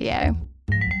studio.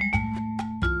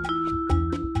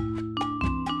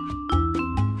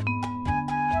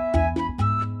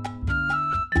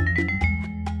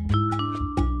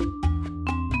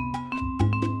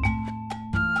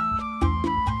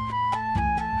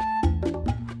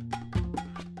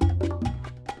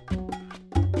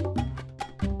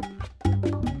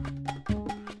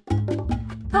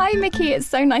 Hi, Mikki. It's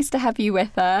so nice to have you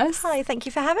with us. Hi, thank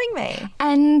you for having me.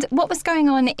 And what was going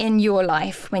on in your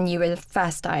life when you were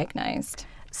first diagnosed?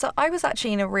 So I was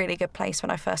actually in a really good place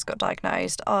when I first got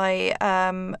diagnosed. I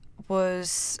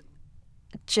was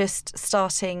just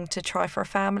starting to try for a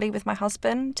family with my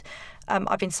husband.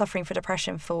 I've been suffering for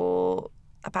depression for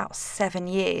about 7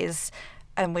 years,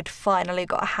 and we'd finally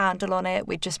got a handle on it.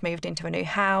 We'd just moved into a new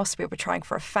house. We were trying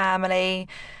for a family.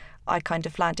 I kind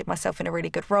of landed myself in a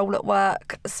really good role at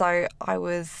work. So I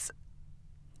was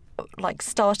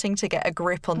starting to get a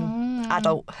grip on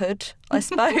adulthood, I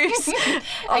suppose.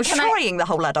 I was trying the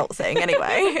whole adult thing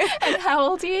anyway. And how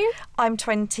old are you? I'm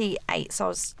 28,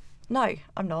 so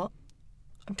I'm not.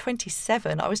 I'm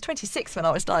 27. I was 26 when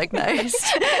I was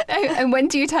diagnosed. And when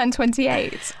do you turn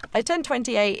 28? I turn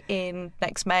 28 in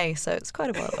next May, so it's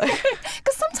quite a while away.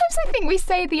 Because sometimes I think we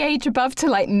say the age above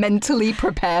to mentally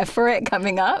prepare for it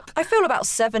coming up. I feel about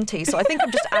 70, so I think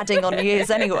I'm just adding on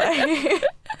years anyway.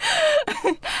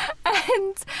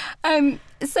 And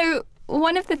so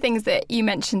one of the things that you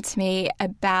mentioned to me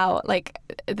about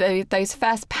those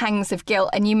first pangs of guilt,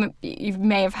 and you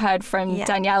may have heard from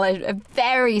Daniella a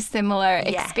very similar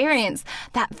experience,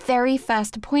 that very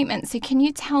first appointment. So can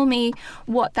you tell me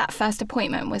what that first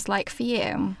appointment was like for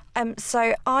you?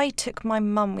 So I took my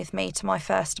mum with me to my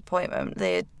first appointment,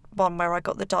 the one where I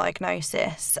got the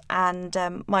diagnosis, and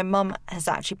my mum has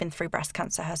actually been through breast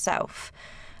cancer herself.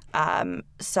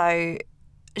 So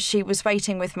she was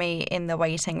waiting with me in the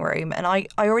waiting room, and I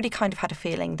already kind of had a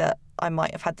feeling that I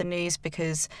might have had the news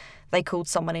because they called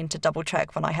someone in to double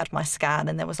check when I had my scan,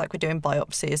 and there was we're doing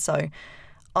biopsies. So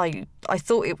I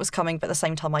thought it was coming, but at the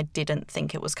same time I didn't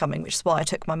think it was coming, which is why I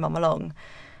took my mum along.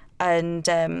 And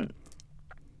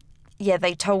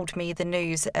they told me the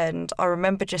news, and I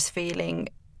remember just feeling,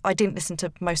 I didn't listen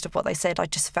to most of what they said. I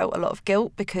just felt a lot of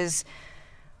guilt because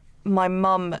my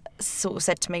mum sort of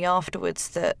said to me afterwards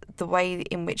that the way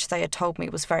in which they had told me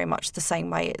was very much the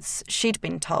same way as she'd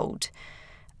been told.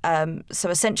 So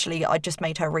essentially, I just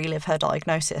made her relive her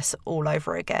diagnosis all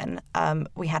over again.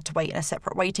 We had to wait in a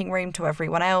separate waiting room to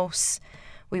everyone else.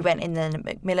 We went in, the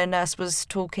Macmillan nurse was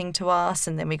talking to us,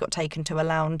 and then we got taken to a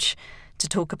lounge to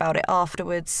talk about it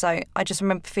afterwards. So I just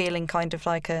remember feeling kind of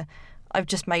I've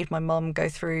just made my mum go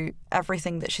through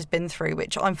everything that she's been through,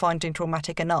 which I'm finding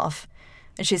traumatic enough,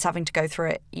 and she's having to go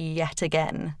through it yet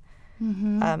again.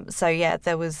 Mm-hmm.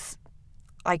 There was,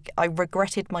 I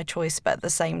regretted my choice, but at the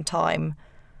same time,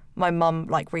 my mum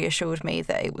reassured me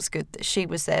that it was good that she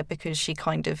was there, because she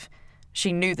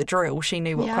knew the drill. She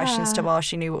knew what questions to ask.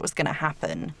 She knew what was going to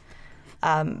happen.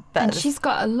 And she's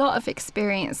got a lot of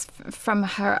experience from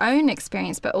her own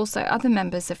experience, but also other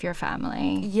members of your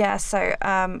family. Yeah, so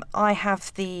I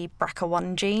have the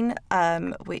BRCA1 gene,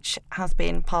 which has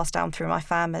been passed down through my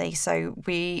family. So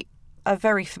we are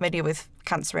very familiar with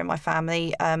cancer in my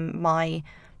family. My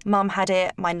mum had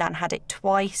it, my nan had it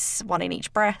twice, one in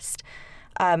each breast.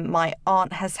 My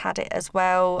aunt has had it as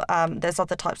well. There's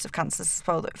other types of cancers as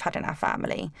well that we've had in our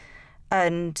family.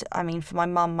 And I mean, for my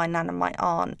mum, my nan and my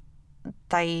aunt,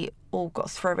 they all got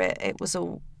through it.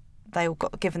 They all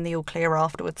got given the all clear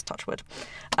afterwards, touch wood.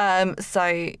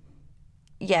 So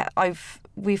yeah,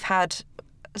 we've had,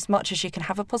 as much as you can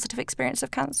have a positive experience of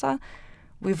cancer,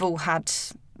 we've all had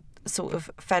sort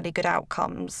of fairly good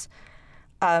outcomes.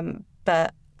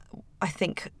 But I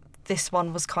think this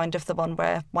one was kind of the one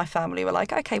where my family were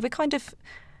like, okay, we're kind of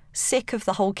sick of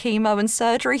the whole chemo and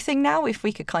surgery thing now. If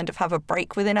we could kind of have a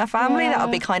break within our family, that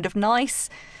would be kind of nice.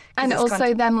 And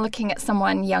also them looking at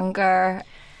someone younger.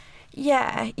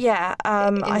 Yeah.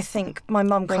 I think my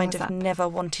mum kind of never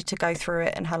wanted to go through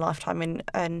it in her lifetime.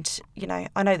 And, you know,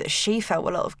 I know that she felt a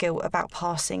lot of guilt about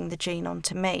passing the gene on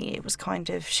to me. It was kind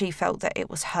of, she felt that it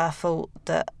was her fault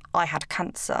that I had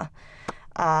cancer.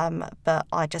 But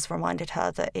I just reminded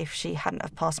her that if she hadn't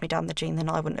have passed me down the gene, then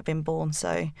I wouldn't have been born.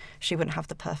 So she wouldn't have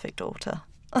the perfect daughter.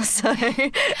 So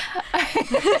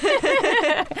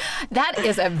that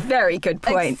is a very good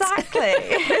point. Exactly.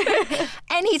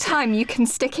 Anytime you can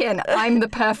stick in, I'm the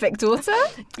perfect daughter,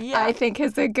 I think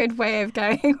is a good way of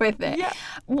going with it. Yeah.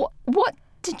 What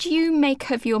did you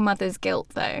make of your mother's guilt,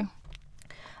 though?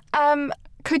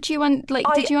 Could you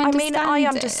did you understand I mean, I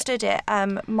understood it.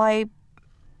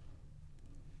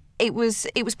 It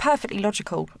was perfectly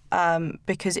logical,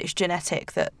 because it's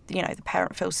genetic that, you know, the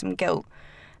parent feels some guilt.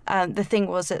 The thing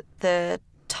was, at the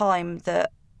time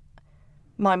that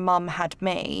my mum had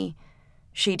me,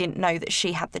 she didn't know that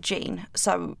she had the gene.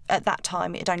 So at that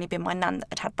time, it had only been my nan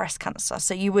that had breast cancer.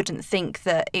 So you wouldn't think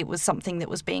that it was something that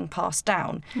was being passed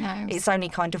down. No. It's only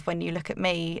kind of when you look at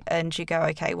me and you go,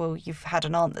 okay, well, you've had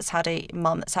an aunt that's had it,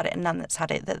 mum that's had it, and nan that's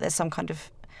had it, that there's some kind of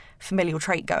familial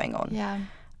trait going on. Yeah.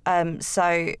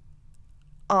 So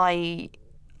I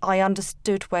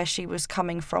understood where she was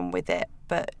coming from with it,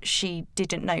 but she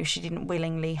didn't know. She didn't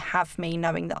willingly have me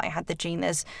knowing that I had the gene.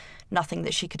 There's nothing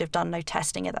that she could have done, no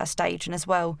testing at that stage. And as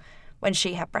well, when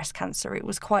she had breast cancer, it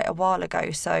was quite a while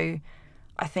ago. So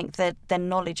I think that their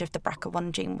knowledge of the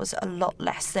BRCA1 gene was a lot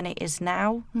less than it is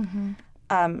now.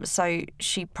 Mm-hmm. So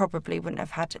she probably wouldn't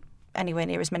have had anywhere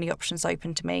near as many options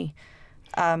open to me.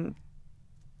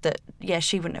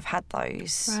 She wouldn't have had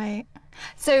those. Right.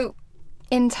 So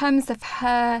in terms of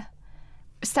her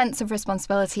sense of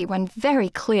responsibility, when very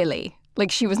clearly,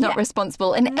 she was not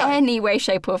responsible in any way,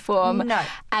 shape or form. No.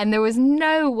 And there was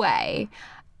no way,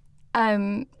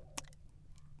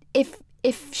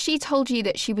 if she told you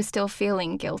that she was still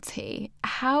feeling guilty,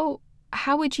 how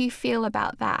would you feel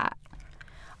about that?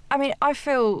 I mean, I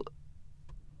feel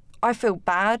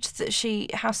bad that she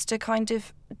has to kind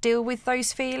of deal with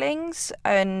those feelings,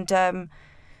 and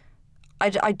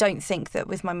I don't think that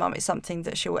with my mum it's something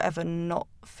that she'll ever not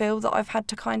feel that I've had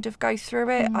to kind of go through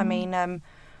it. I mean,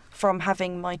 from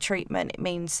having my treatment, it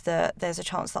means that there's a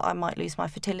chance that I might lose my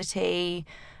fertility.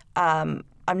 I'm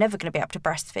never going to be able to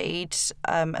breastfeed,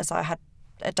 as I had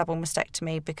a double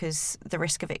mastectomy, because the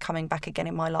risk of it coming back again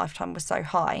in my lifetime was so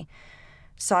high.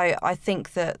 So I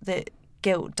think that the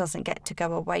guilt doesn't get to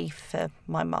go away for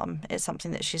my mum. It's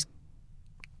something that she's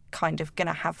kind of going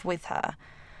to have with her.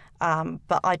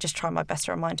 But I just try my best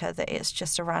to remind her that it's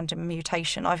just a random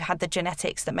mutation. I've had the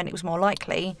genetics that meant it was more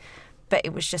likely, but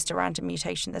it was just a random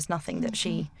mutation. There's nothing that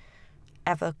she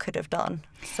ever could have done.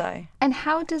 So. And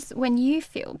how does, when you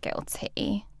feel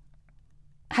guilty,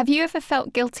 have you ever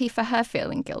felt guilty for her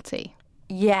feeling guilty?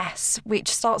 Yes, which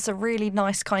starts a really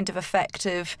nice kind of effect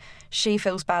of she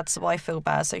feels bad, so I feel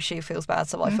bad, so she feels bad,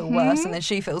 so I feel worse, and then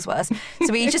she feels worse.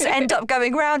 So we just end up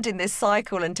going round in this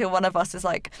cycle until one of us is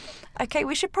like, okay,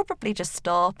 we should probably just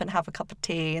stop and have a cup of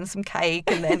tea and some cake,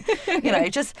 and then,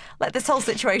 just let this whole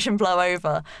situation blow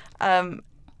over.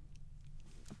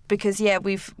 Because,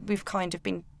 we've kind of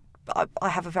been, I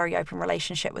have a very open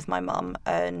relationship with my mum,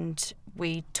 and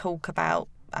we talk about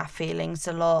our feelings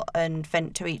a lot and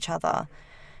vent to each other.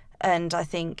 And I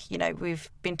think,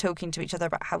 we've been talking to each other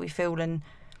about how we feel, and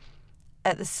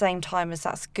at the same time as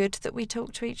that's good that we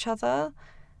talk to each other,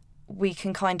 we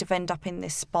can kind of end up in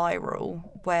this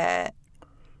spiral where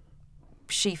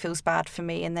she feels bad for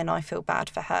me and then I feel bad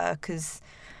for her, because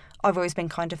I've always been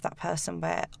kind of that person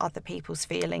where other people's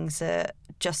feelings are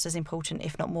just as important,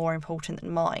 if not more important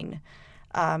than mine.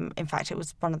 In fact, it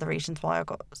was one of the reasons why I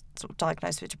got sort of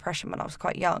diagnosed with depression when I was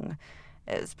quite young.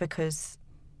 It's because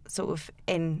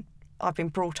I've been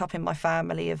brought up in my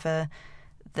family that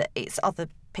it's other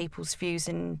people's views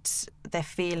and their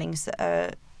feelings that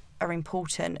are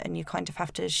important, and you kind of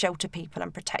have to shelter people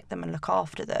and protect them and look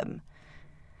after them.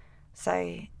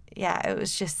 So yeah, it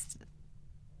was just.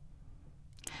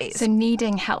 So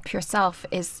needing help yourself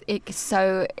is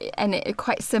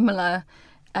quite similar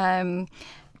to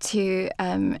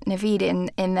Naveed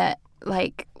in that,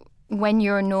 like, when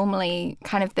you're normally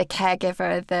kind of the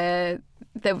caregiver, the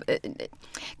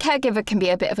caregiver can be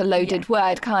a bit of a loaded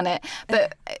word, can't it?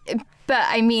 But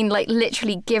I mean, like,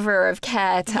 literally giver of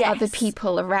care to other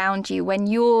people around you. When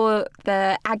you're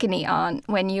the agony aunt,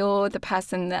 when you're the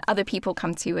person that other people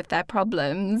come to with their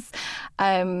problems,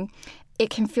 it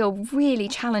can feel really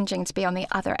challenging to be on the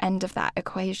other end of that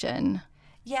equation.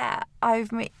 Yeah,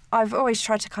 I've always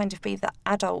tried to kind of be the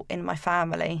adult in my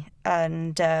family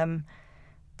and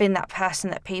been that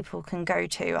person that people can go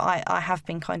to. I have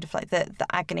been kind of like the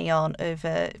agony aunt of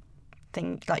a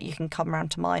thing, like, you can come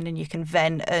around to mine and you can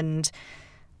vent, and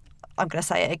I'm going to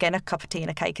say it again, a cup of tea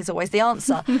and a cake is always the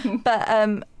answer.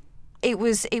 But it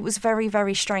was very,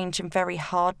 very strange and very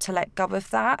hard to let go of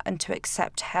that and to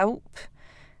accept help.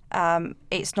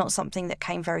 It's not something that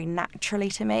came very naturally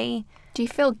to me. Do you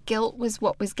feel guilt was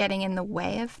what was getting in the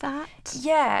way of that?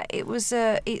 Yeah, it was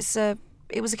a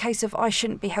case of I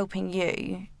shouldn't be helping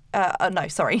you.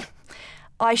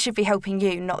 I should be helping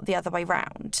you, not the other way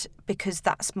round, because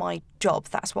that's my job.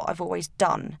 That's what I've always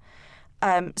done.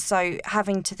 So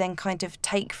having to then kind of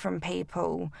take from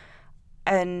people,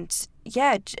 and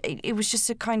yeah, it was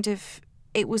just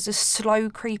it was a slow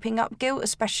creeping up guilt,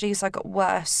 especially as I got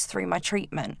worse through my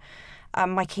treatment.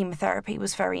 My chemotherapy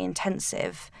was very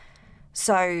intensive.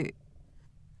 So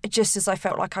just as I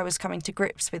felt like I was coming to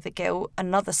grips with the guilt,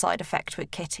 another side effect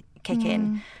would kick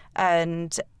in,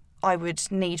 and I would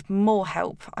need more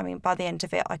help. I mean, by the end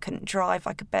of it, I couldn't drive.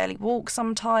 I could barely walk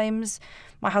sometimes.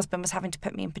 My husband was having to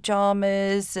put me in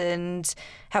pyjamas and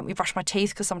help me brush my teeth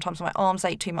because sometimes my arms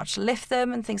ached too much to lift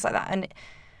them and things like that. And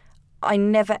I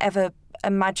never, ever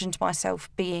imagined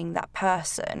myself being that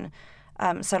person.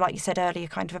 So like you said earlier,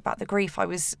 kind of about the grief, I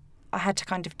had to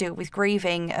kind of deal with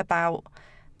grieving about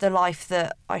the life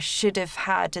that I should have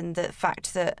had, and the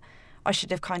fact that I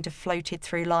should have kind of floated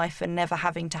through life and never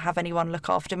having to have anyone look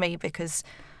after me because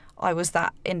I was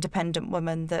that independent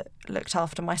woman that looked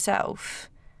after myself.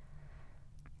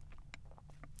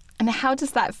 And how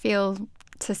does that feel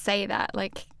to say that?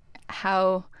 Like,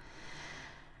 how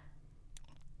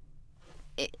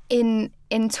does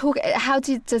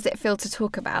it feel to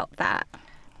talk about that?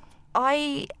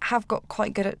 I have got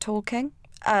quite good at talking.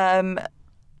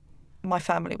 My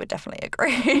family would definitely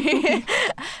agree.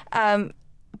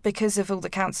 Because of all the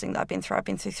counselling that I've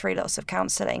been through 3 lots of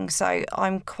counselling. So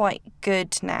I'm quite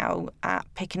good now at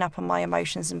picking up on my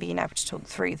emotions and being able to talk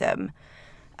through them.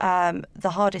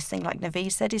 The hardest thing, like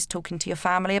Naveed said, is talking to your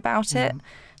family about it.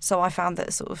 So I found that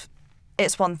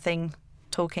it's one thing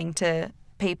talking to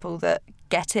people that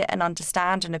get it and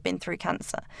understand and have been through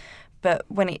cancer. But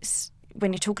when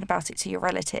you're talking about it to your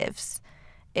relatives,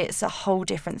 it's a whole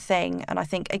different thing. And I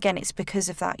think, again, it's because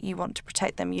of that. You want to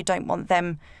protect them. You don't want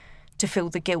them to feel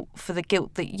the guilt for the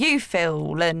guilt that you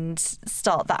feel and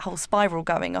start that whole spiral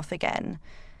going off again.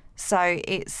 So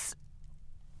it's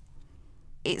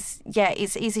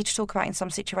easy to talk about in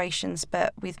some situations,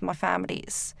 but with my family,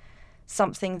 it's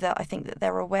something that I think that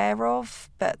they're aware of,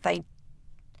 but they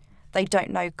don't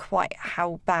know quite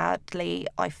how badly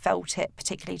I felt it,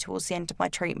 particularly towards the end of my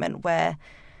treatment, where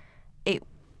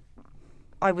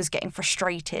I was getting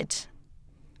frustrated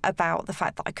about the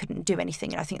fact that I couldn't do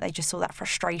anything. And I think they just saw that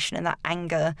frustration and that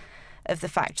anger of the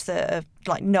fact that,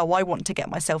 like, no, I want to get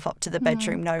myself up to the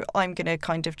bedroom. No, I'm going to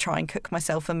kind of try and cook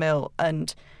myself a meal,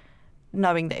 and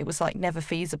knowing that it was, like, never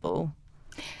feasible.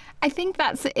 I think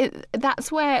that's it.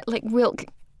 That's where, like,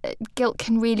 guilt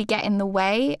can really get in the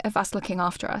way of us looking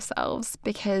after ourselves,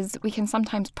 because we can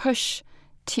sometimes push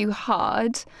too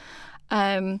hard,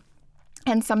 and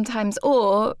sometimes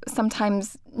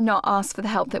not ask for the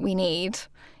help that we need.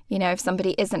 You know, if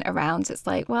somebody isn't around, it's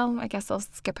like, well, I guess I'll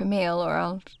skip a meal, or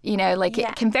I'll,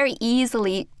 It can very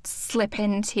easily slip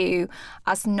into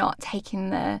us not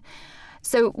taking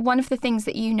So one of the things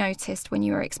that you noticed when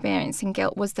you were experiencing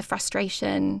guilt was the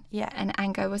frustration and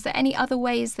anger. Was there any other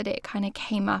ways that it kind of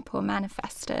came up or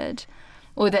manifested,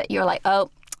 or that you're like, oh,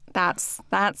 that's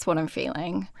what I'm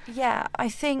feeling? Yeah, I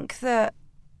think that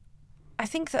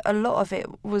a lot of it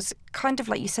was kind of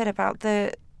like you said about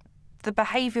the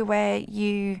behaviour where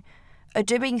you are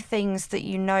doing things that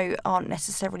you know aren't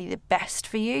necessarily the best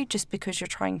for you just because you're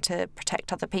trying to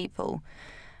protect other people.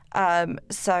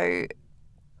 So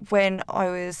when I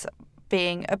was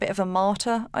being a bit of a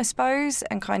martyr, I suppose,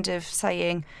 and kind of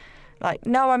saying, like,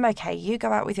 no, I'm okay, you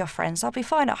go out with your friends, I'll be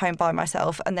fine at home by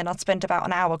myself, and then I'd spend about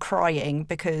an hour crying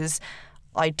because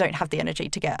I don't have the energy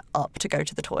to get up to go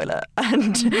to the toilet,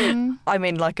 and I'm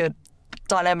in like a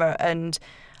dilemma, and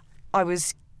I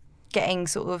was getting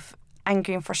sort of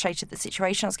angry and frustrated at the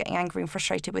situation. I was getting angry and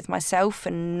frustrated with myself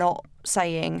and not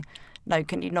saying, no,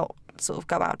 can you not sort of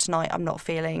go out tonight? I'm not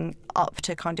feeling up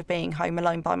to kind of being home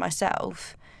alone by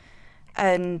myself.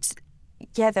 And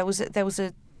yeah, there was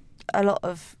a lot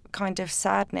of kind of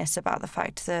sadness about the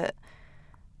fact that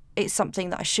it's something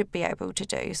that I should be able to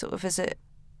do. Sort of as a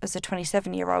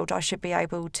 27-year-old, I should be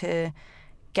able to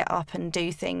get up and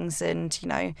do things, and, you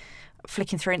know,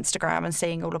 flicking through Instagram and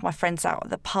seeing all of my friends out at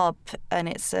the pub, and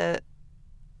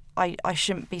I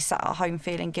shouldn't be sat at home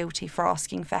feeling guilty for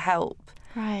asking for help,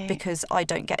 Right. because I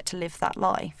don't get to live that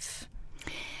life.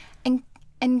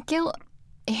 And guilt,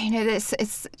 you know, this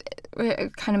is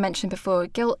kind of mentioned before.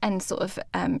 Guilt and sort of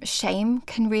shame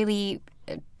can really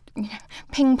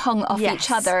ping pong off Yes.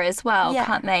 each other as well, Yeah.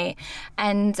 can't they?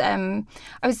 And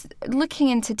I was looking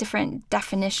into different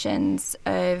definitions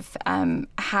of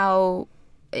how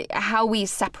we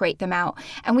separate them out.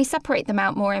 And we separate them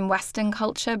out more in Western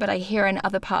culture, but I hear in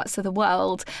other parts of the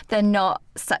world, they're not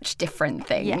such different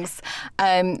things.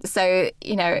 So,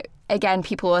 you know, again,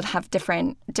 people would have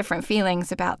different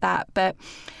feelings about that. But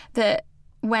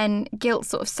when guilt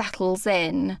sort of settles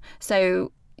in,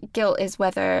 so guilt is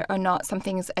whether or not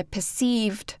something's a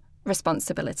perceived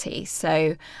responsibility.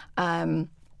 So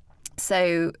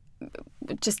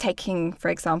just taking, for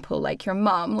example, like your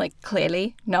mum, like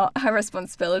clearly not her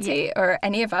responsibility, or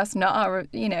any of us, not our,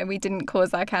 you know, we didn't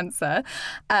cause our cancer.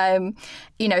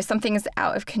 You know, something is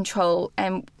out of control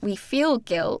and we feel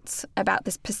guilt about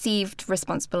this perceived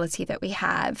responsibility that we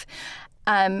have.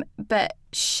 But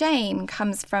shame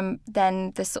comes from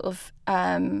then the sort of,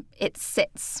 it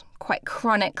sits quite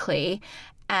chronically,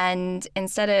 and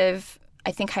instead of,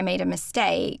 I think I made a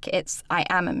mistake, it's, I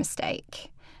am a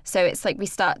mistake. So it's like we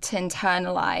start to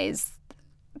internalize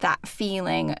that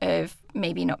feeling of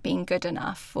maybe not being good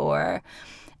enough or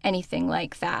anything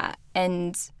like that.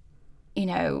 And, you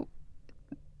know,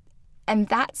 and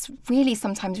that's really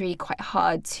sometimes really quite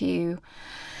hard to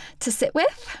sit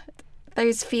with.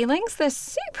 Those feelings, they're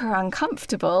super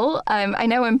uncomfortable. I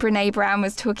know when Brene Brown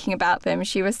was talking about them,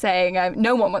 she was saying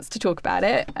no one wants to talk about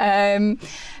it.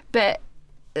 But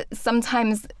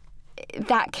sometimes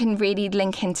that can really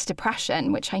link into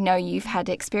depression, which I know you've had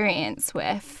experience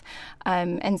with.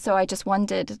 And so I just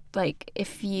wondered, like,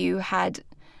 if you had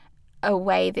a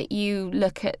way that you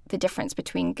look at the difference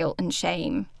between guilt and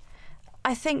shame.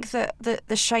 I think that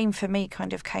the shame for me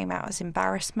kind of came out as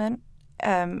embarrassment.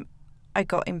 I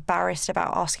got embarrassed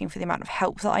about asking for the amount of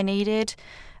help that I needed,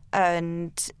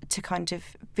 and to kind of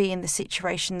be in the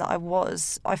situation that I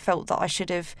was. I felt that I should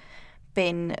have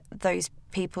been those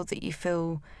people that you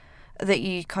feel, that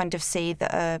you kind of see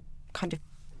that are kind of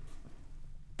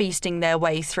beasting their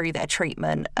way through their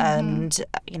treatment, and,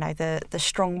 you know, the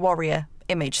strong warrior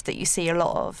image that you see a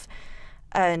lot of.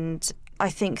 And I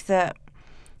think that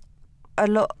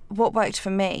what worked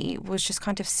for me was just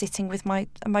kind of sitting with my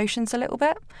emotions a little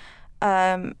bit.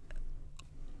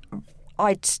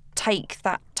 I'd take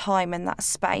that time and that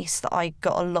space that I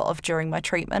got a lot of during my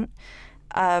treatment,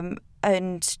 and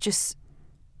just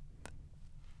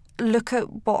look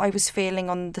at what I was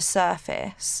feeling on the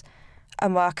surface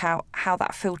and work out how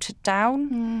that filtered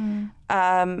down.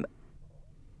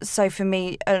 So for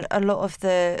me, a lot of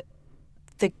the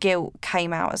guilt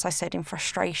came out, as I said, in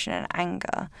frustration and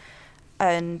anger.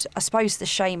 And I suppose the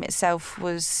shame itself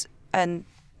was, and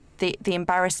the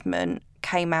embarrassment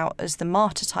came out as the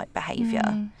martyr type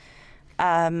behaviour.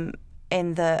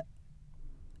 In that,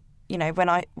 you know,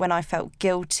 when I felt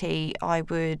guilty, I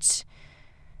would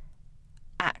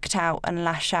act out and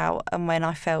lash out, and when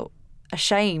I felt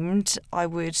ashamed, I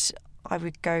would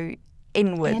go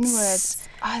inwards.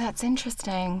 Oh, that's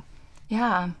interesting.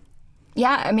 Yeah.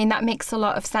 I mean, that makes a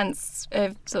lot of sense,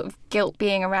 of sort of guilt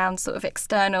being around sort of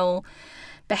external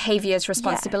behaviours,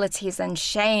 responsibilities, and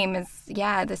shame is,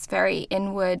 this very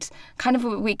inward kind of,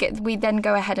 we then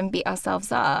go ahead and beat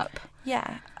ourselves up.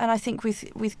 Yeah, and I think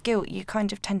with guilt, you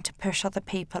kind of tend to push other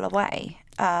people away.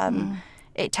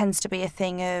 It tends to be a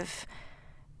thing of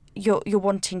you're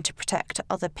wanting to protect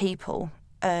other people,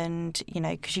 and, you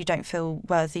know, because you don't feel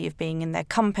worthy of being in their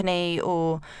company,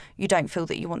 or you don't feel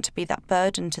that you want to be that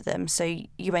burden to them, so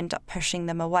you end up pushing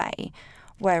them away.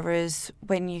 Whereas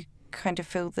when you kind of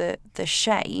feel the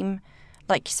shame,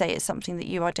 like you say, it's something that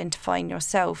you identify in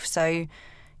yourself. So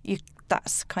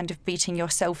that's kind of beating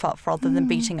yourself up rather than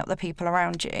beating up the people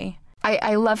around you.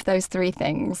 I love those three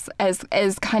things as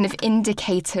kind of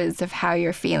indicators of how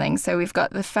you're feeling. So we've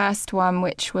got the first one,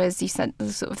 which was, you said,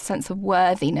 the sort of sense of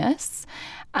worthiness.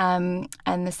 And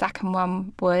the second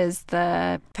one was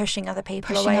the pushing other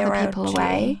people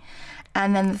away.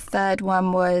 And then the third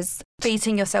one was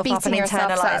beating yourself up and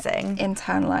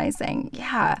internalising.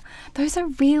 Yeah, those are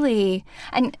really.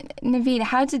 And Naveed,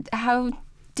 how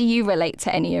do you relate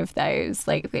to any of those?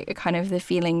 Like kind of the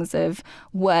feelings of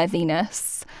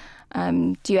worthiness.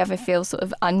 Do you ever feel sort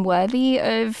of unworthy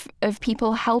of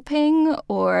people helping,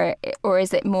 or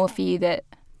is it more for you that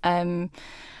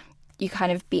you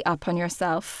kind of beat up on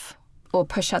yourself or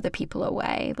push other people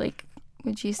away? Like,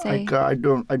 would you say? I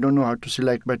don't know how to say,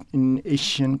 like, but in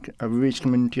Asian, which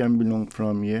community I belong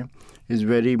from, is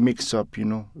very mixed up,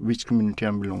 which community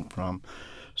I belong from.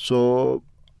 So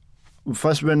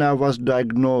first when I was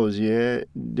diagnosed, they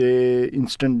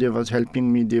was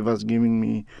helping me, they was giving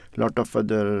me a lot of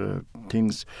other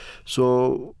things.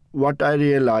 So what I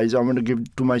realized, I want to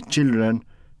give to my children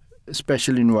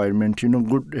special environment,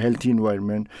 good healthy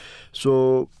environment.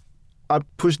 So I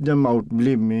pushed them out,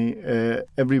 believe me,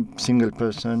 every single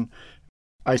person.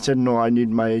 I said, no, I need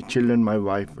my children, my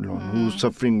wife alone, who's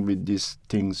suffering with these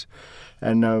things.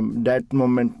 And that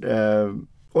moment,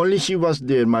 only she was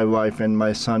there, my wife and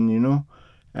my son,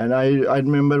 And I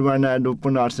remember when I had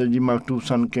open heart surgery, my two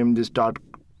sons came, they start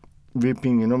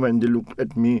weeping, when they look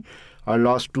at me. I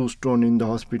lost 2 stone in the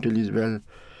hospital as well.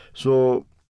 So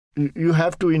you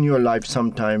have to in your life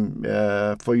sometime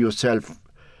for yourself.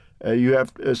 You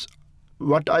have to,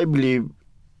 what I believe,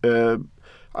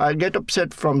 I get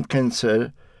upset from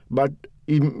cancer, but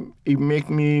it make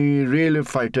me really a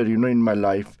fighter, in my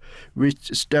life.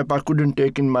 Which step I couldn't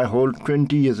take in my whole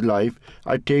 20 years life,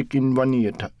 I take in 1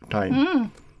 year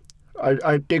time.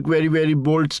 I take very, very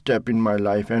bold step in my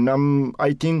life. And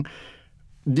I think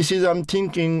I'm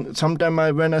thinking,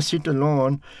 sometimes when I sit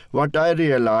alone, what I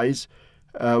realize,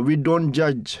 we don't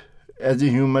judge as a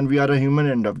human. We are a human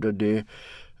end of the day.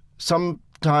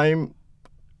 Sometime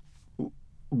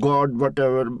God,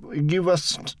 whatever,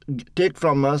 take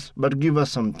from us, but give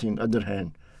us something, other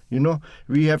hand.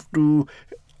 We have to,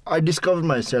 I discovered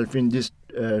myself in this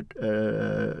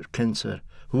cancer,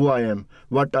 who I am,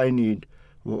 what I need,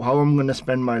 how I'm going to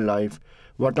spend my life,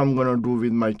 what I'm going to do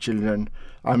with my children.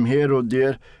 I'm here or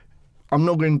there. I'm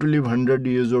not going to live 100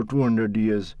 years or 200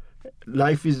 years.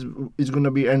 Life is going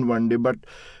to be end one day. But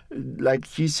like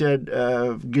she said,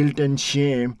 guilt and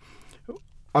shame,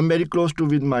 I'm very close to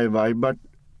with my wife. But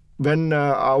when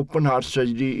I open heart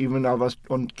surgery, even I was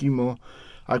on chemo,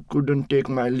 I couldn't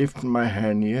lift my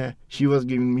hand, She was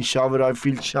giving me shower, I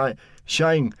feel shy.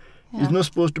 Yeah. It's not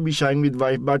supposed to be shying with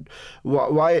wife, but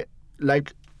why,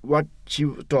 like what she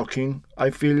was talking, I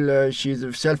feel she's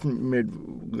a self-made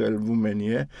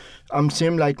woman, I'm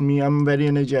same like me, I'm very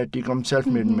energetic, I'm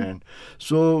self-made man.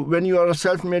 So when you are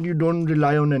self-made, you don't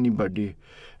rely on anybody.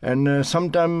 And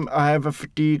sometimes I have a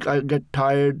fatigue, I get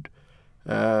tired,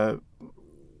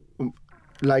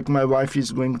 like my wife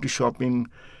is going to shopping,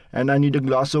 and I need a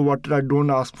glass of water, I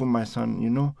don't ask for my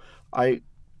son, I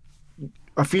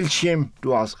feel shame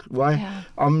to ask. Why? Yeah.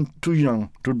 I'm too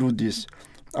young to do this.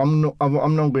 I'm not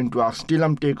going to ask. Still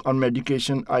I'm take on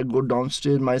medication, I go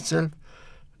downstairs myself,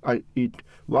 I eat.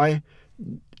 Why?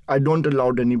 I don't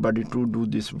allow anybody to do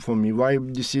this for me. Why?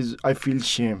 I feel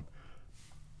shame.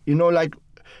 Like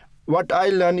what I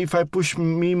learn, if I push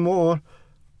me more,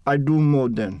 I do more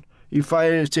then. If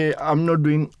I say I'm not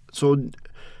doing, so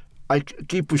I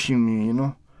keep pushing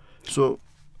me, So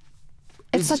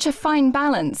it's such a fine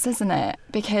balance, isn't it?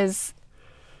 Because,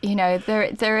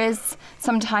 there is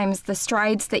sometimes the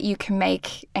strides that you can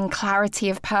make and clarity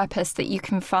of purpose that you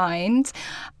can find.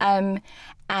 And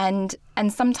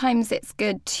sometimes it's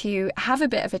good to have a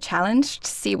bit of a challenge to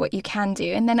see what you can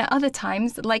do. And then at other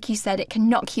times, like you said, it can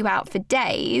knock you out for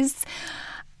days.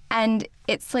 And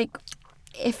it's like,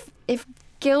 if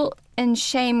guilt and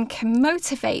shame can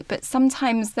motivate, but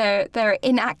sometimes they're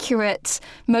inaccurate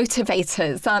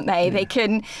motivators, aren't they?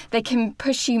 Yeah. They can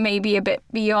push you maybe a bit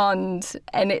beyond,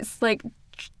 and it's like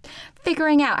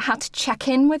figuring out how to check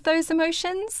in with those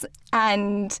emotions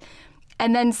and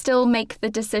then still make the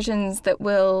decisions that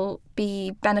will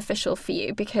be beneficial for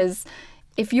you. Because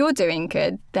if you're doing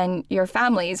good, then your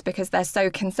families, because they're so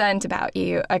concerned about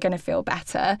you, are going to feel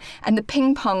better. And the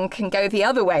ping pong can go the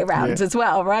other way around as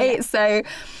well, right? Yeah. So,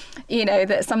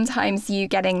 that sometimes you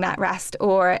getting that rest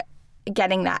or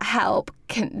getting that help,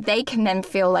 they can then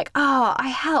feel like, oh, I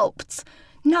helped.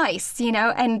 nice,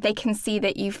 and they can see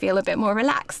that you feel a bit more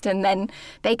relaxed, and then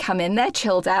they come in, they're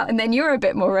chilled out, and then you're a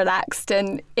bit more relaxed,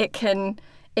 and it can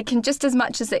just as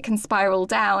much as it can spiral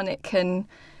down, it can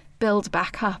build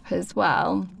back up as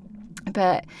well.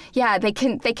 But yeah, they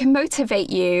can motivate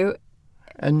you.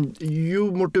 And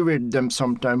you motivate them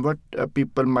sometimes. What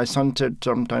my son said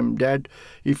sometime, Dad,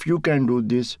 if you can do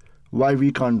this, why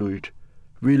we can't do it?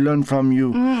 We learn from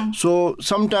you. So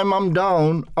sometime I'm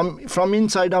down. From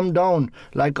inside I'm down.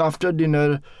 Like after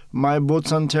dinner, my both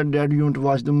sons said, Dad, you want to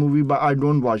watch the movie? But I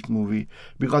don't watch movie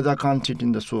because I can't sit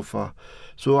in the sofa.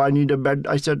 So I need a bed.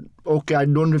 I said, okay, I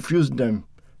don't refuse them.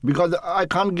 Because I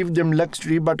can't give them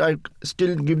luxury, but I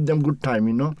still give them good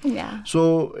time, Yeah.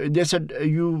 So they said,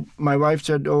 my wife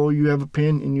said, oh, you have a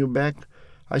pain in your back.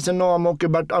 I said, no, I'm okay,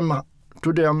 but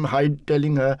today I'm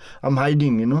telling her I'm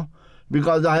hiding,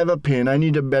 because I have a pain. I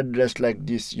need a bed rest like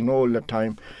this, all the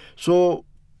time. So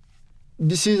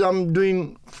this is, I'm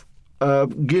doing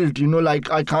guilt, like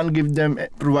I can't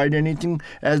provide anything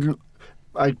as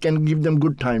I can give them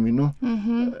good time,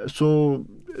 So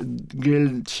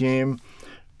guilt, shame.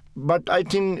 But I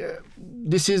think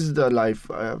this is the life,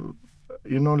 when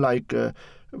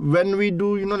we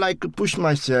do, push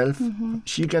myself,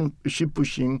 she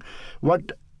pushing.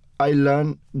 What I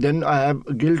learn, then I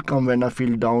have guilt come when I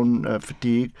feel down,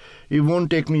 fatigue. It won't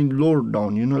take me lower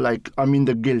down, I'm in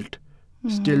the guilt.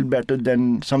 Still better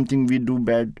than something we do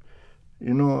bad,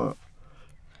 I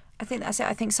think that's it.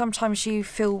 I think sometimes you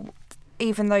feel,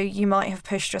 even though you might have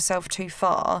pushed yourself too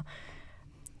far,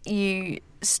 you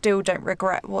still don't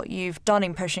regret what you've done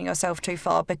in pushing yourself too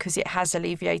far because it has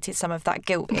alleviated some of that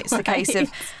guilt. It's the case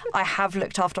of, I have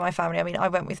looked after my family. I mean, I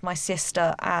went with my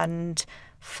sister and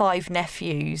 5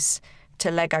 nephews to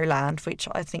Legoland, which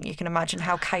I think you can imagine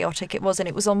how chaotic it was, and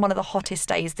it was on one of the hottest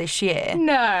days this year.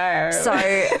 No. So,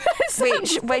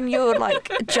 which when you're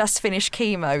just finished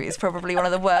chemo, is probably one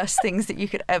of the worst things that you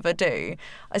could ever do.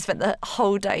 I spent the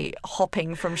whole day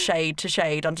hopping from shade to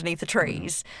shade underneath the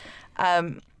trees.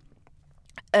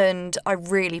 And I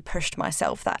really pushed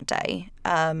myself that day.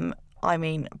 I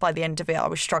mean, by the end of it, I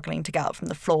was struggling to get up from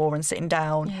the floor and sitting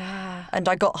down. Yeah. And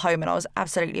I got home and I was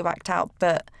absolutely whacked out.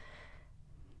 But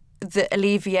the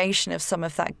alleviation of some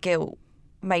of that guilt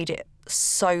made it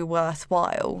so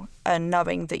worthwhile. And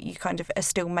knowing that you kind of are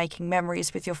still making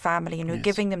memories with your family and you're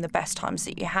giving them the best times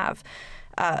that you have.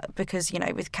 Because,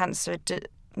 with cancer,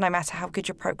 no matter how good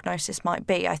your prognosis might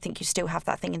be, I think you still have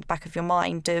that thing in the back of your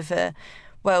mind of,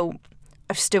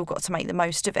 I've still got to make the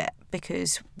most of it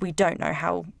because we don't know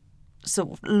how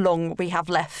sort of long we have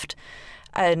left.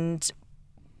 And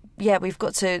we've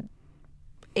got to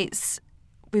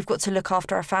look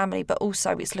after our family, but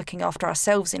also it's looking after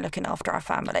ourselves and looking after our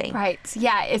family. Right.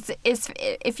 Yeah. It's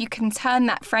if you can turn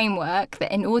that framework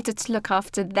that in order to look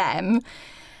after them,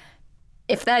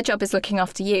 if their job is looking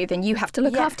after you, then you have to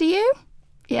look after you.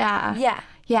 Yeah. Yeah.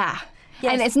 Yeah.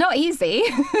 Yes. And it's not easy,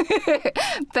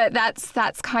 but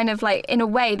that's kind of in a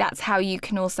way, that's how you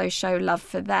can also show love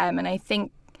for them. And I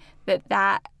think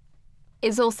that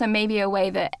is also maybe a way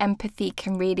that empathy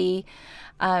can really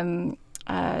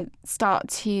start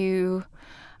to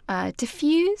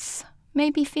diffuse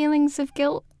maybe feelings of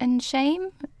guilt and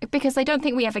shame, because I don't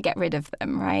think we ever get rid of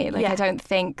them, right? I don't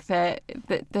think that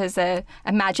there's a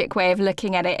magic way of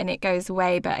looking at it and it goes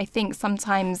away. But I think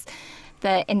sometimes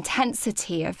the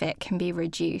intensity of it can be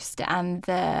reduced, and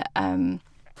the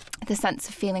sense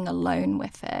of feeling alone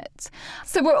with it.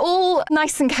 So we're all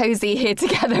nice and cozy here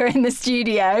together in the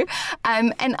studio,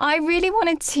 and I really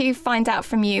wanted to find out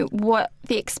from you what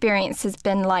the experience has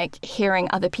been like hearing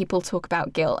other people talk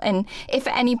about guilt, and if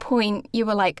at any point you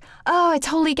were like, oh, I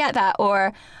totally get that,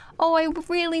 or oh, I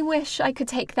really wish I could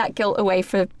take that guilt away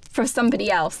for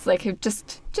somebody else.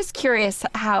 Just curious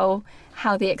how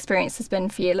the experience has been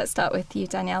for you. Let's start with you,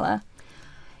 Daniella.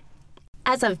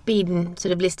 As I've been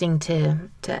sort of listening to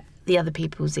the other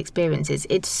people's experiences,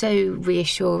 it's so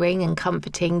reassuring and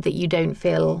comforting that you don't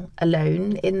feel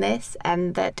alone in this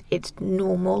and that it's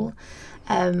normal.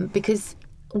 Because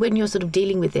when you're sort of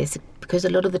dealing with this, because a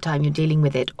lot of the time you're dealing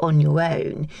with it on your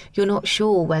own, you're not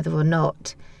sure whether or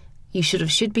not you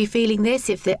should be feeling this,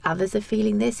 if the others are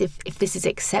feeling this, if this is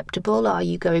acceptable, are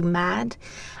you going mad?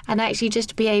 And actually just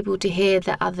to be able to hear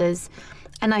that others,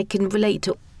 and I can relate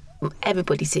to,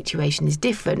 everybody's situation is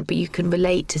different, but you can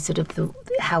relate to sort of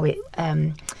how it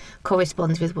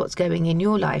corresponds with what's going in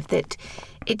your life, that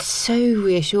it's so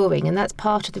reassuring. And that's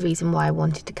part of the reason why I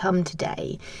wanted to come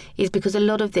today, is because a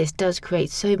lot of this does create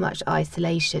so much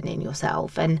isolation in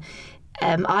yourself. And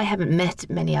I haven't met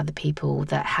many other people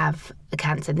that have a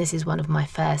cancer. This is one of my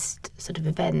first sort of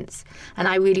events. And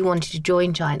I really wanted to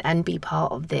join Shine and be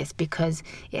part of this because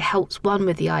it helps, one,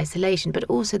 with the isolation, but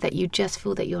also that you just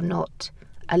feel that you're not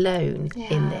alone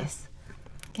in this.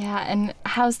 Yeah, and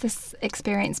how's this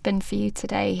experience been for you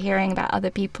today, hearing about other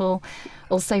people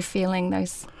also feeling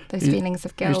those feelings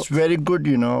of guilt? It's very good,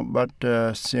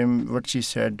 but same what she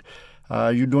said,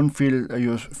 you don't feel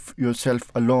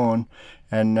yourself alone.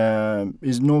 And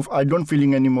I don't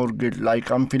feeling any more guilt.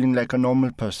 Like I'm feeling like a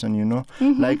normal person,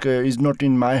 Like it's not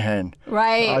in my hand.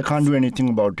 Right. I can't do anything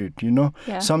about it,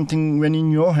 Yeah. Something when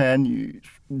in your hand,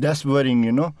 that's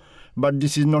worrying, But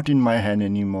this is not in my hand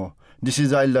anymore. This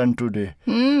is I learned today.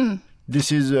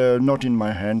 This is not in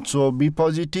my hand. So be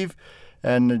positive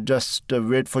and just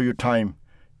wait for your time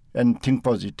and think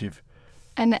positive.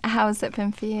 And how has it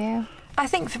been for you? I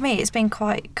think for me it's been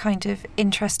quite kind of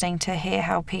interesting to hear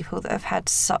how people that have had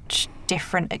such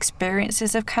different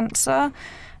experiences of cancer,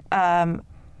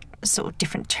 sort of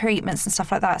different treatments and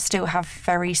stuff like that, still have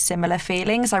very similar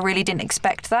feelings. I really didn't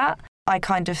expect that. I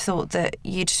kind of thought that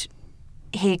you'd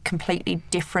hear completely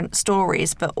different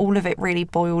stories, but all of it really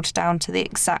boiled down to the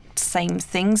exact same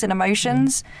things and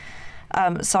emotions.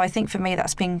 So I think for me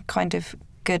that's been kind of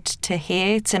good to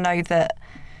hear, to know that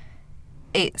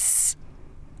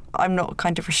I'm not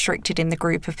kind of restricted in the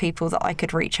group of people that I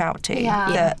could reach out to,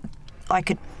 that I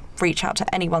could reach out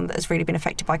to anyone that has really been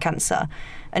affected by cancer,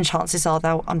 and chances are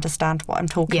they'll understand what I'm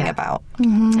talking about.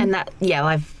 And that,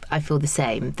 I feel the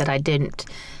same, that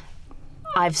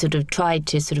I've sort of tried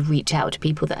to sort of reach out to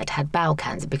people that had bowel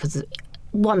cancer because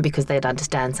they'd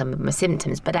understand some of my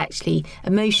symptoms, but actually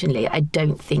emotionally I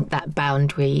don't think that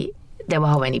there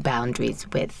are any boundaries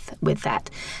with that.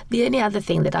 The only other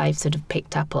thing that I've sort of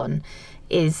picked up on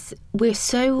is we're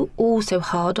so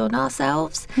hard on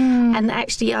ourselves. And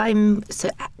actually I'm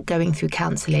going through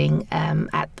counselling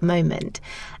at the moment,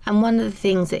 and one of the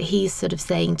things that he's sort of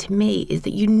saying to me is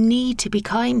that you need to be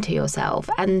kind to yourself,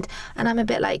 and I'm a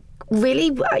bit like,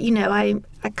 really? I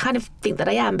kind of think that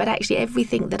I am, but actually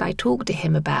everything that I talk to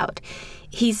him about,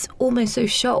 he's almost so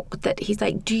shocked that he's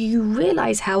like, do you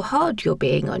realise how hard you're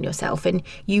being on yourself? And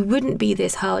you wouldn't be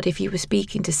this hard if you were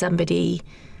speaking to somebody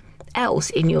else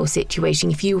in your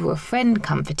situation, if you were a friend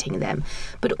comforting them.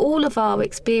 But all of our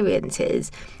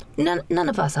experiences, none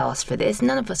of us asked for this,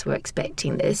 none of us were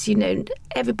expecting this.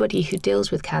 Everybody who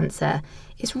deals with cancer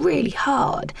is really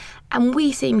hard, and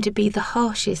we seem to be the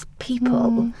harshest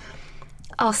people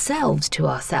ourselves to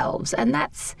ourselves, and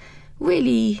that's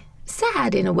really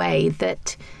sad in a way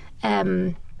that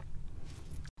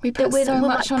we put so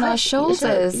much on our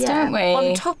shoulders, don't we?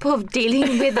 On top of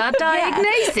dealing with our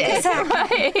diagnosis.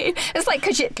 Right. It's like,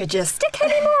 could you stick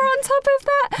any more on top of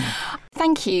that?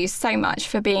 Thank you so much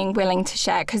for being willing to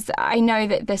share, because I know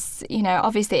that this,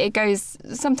 obviously it goes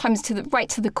sometimes right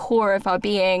to the core of our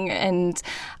being, and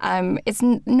it's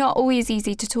not always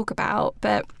easy to talk about,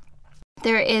 but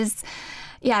there is,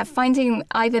 finding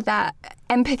either that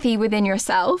empathy within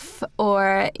yourself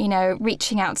or,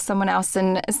 reaching out to someone else.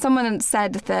 And someone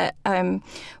said that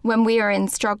when we are in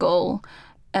struggle,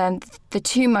 the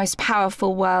two most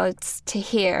powerful words to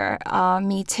hear are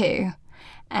 "me too."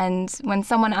 And when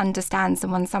someone understands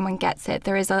and when someone gets it,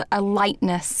 there is a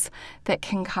lightness that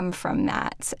can come from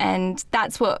that. And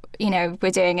that's what,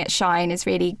 we're doing at Shine, is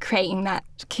really creating that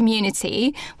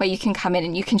community where you can come in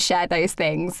and you can share those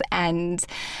things. And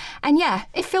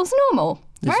it feels normal.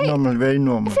 It's right? normal, very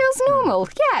normal. It feels normal,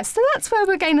 yeah. So that's where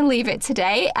we're going to leave it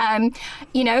today.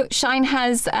 Shine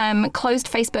has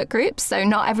closed Facebook groups, so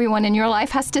not everyone in your life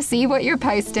has to see what you're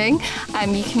posting.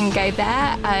 You can go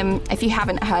there. If you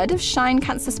haven't heard of Shine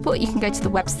Cancer Support, you can go to the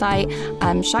website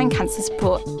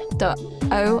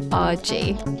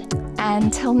shinecancersupport.org.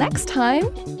 Until next time,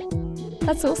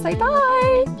 let's all say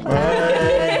bye.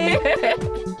 Bye.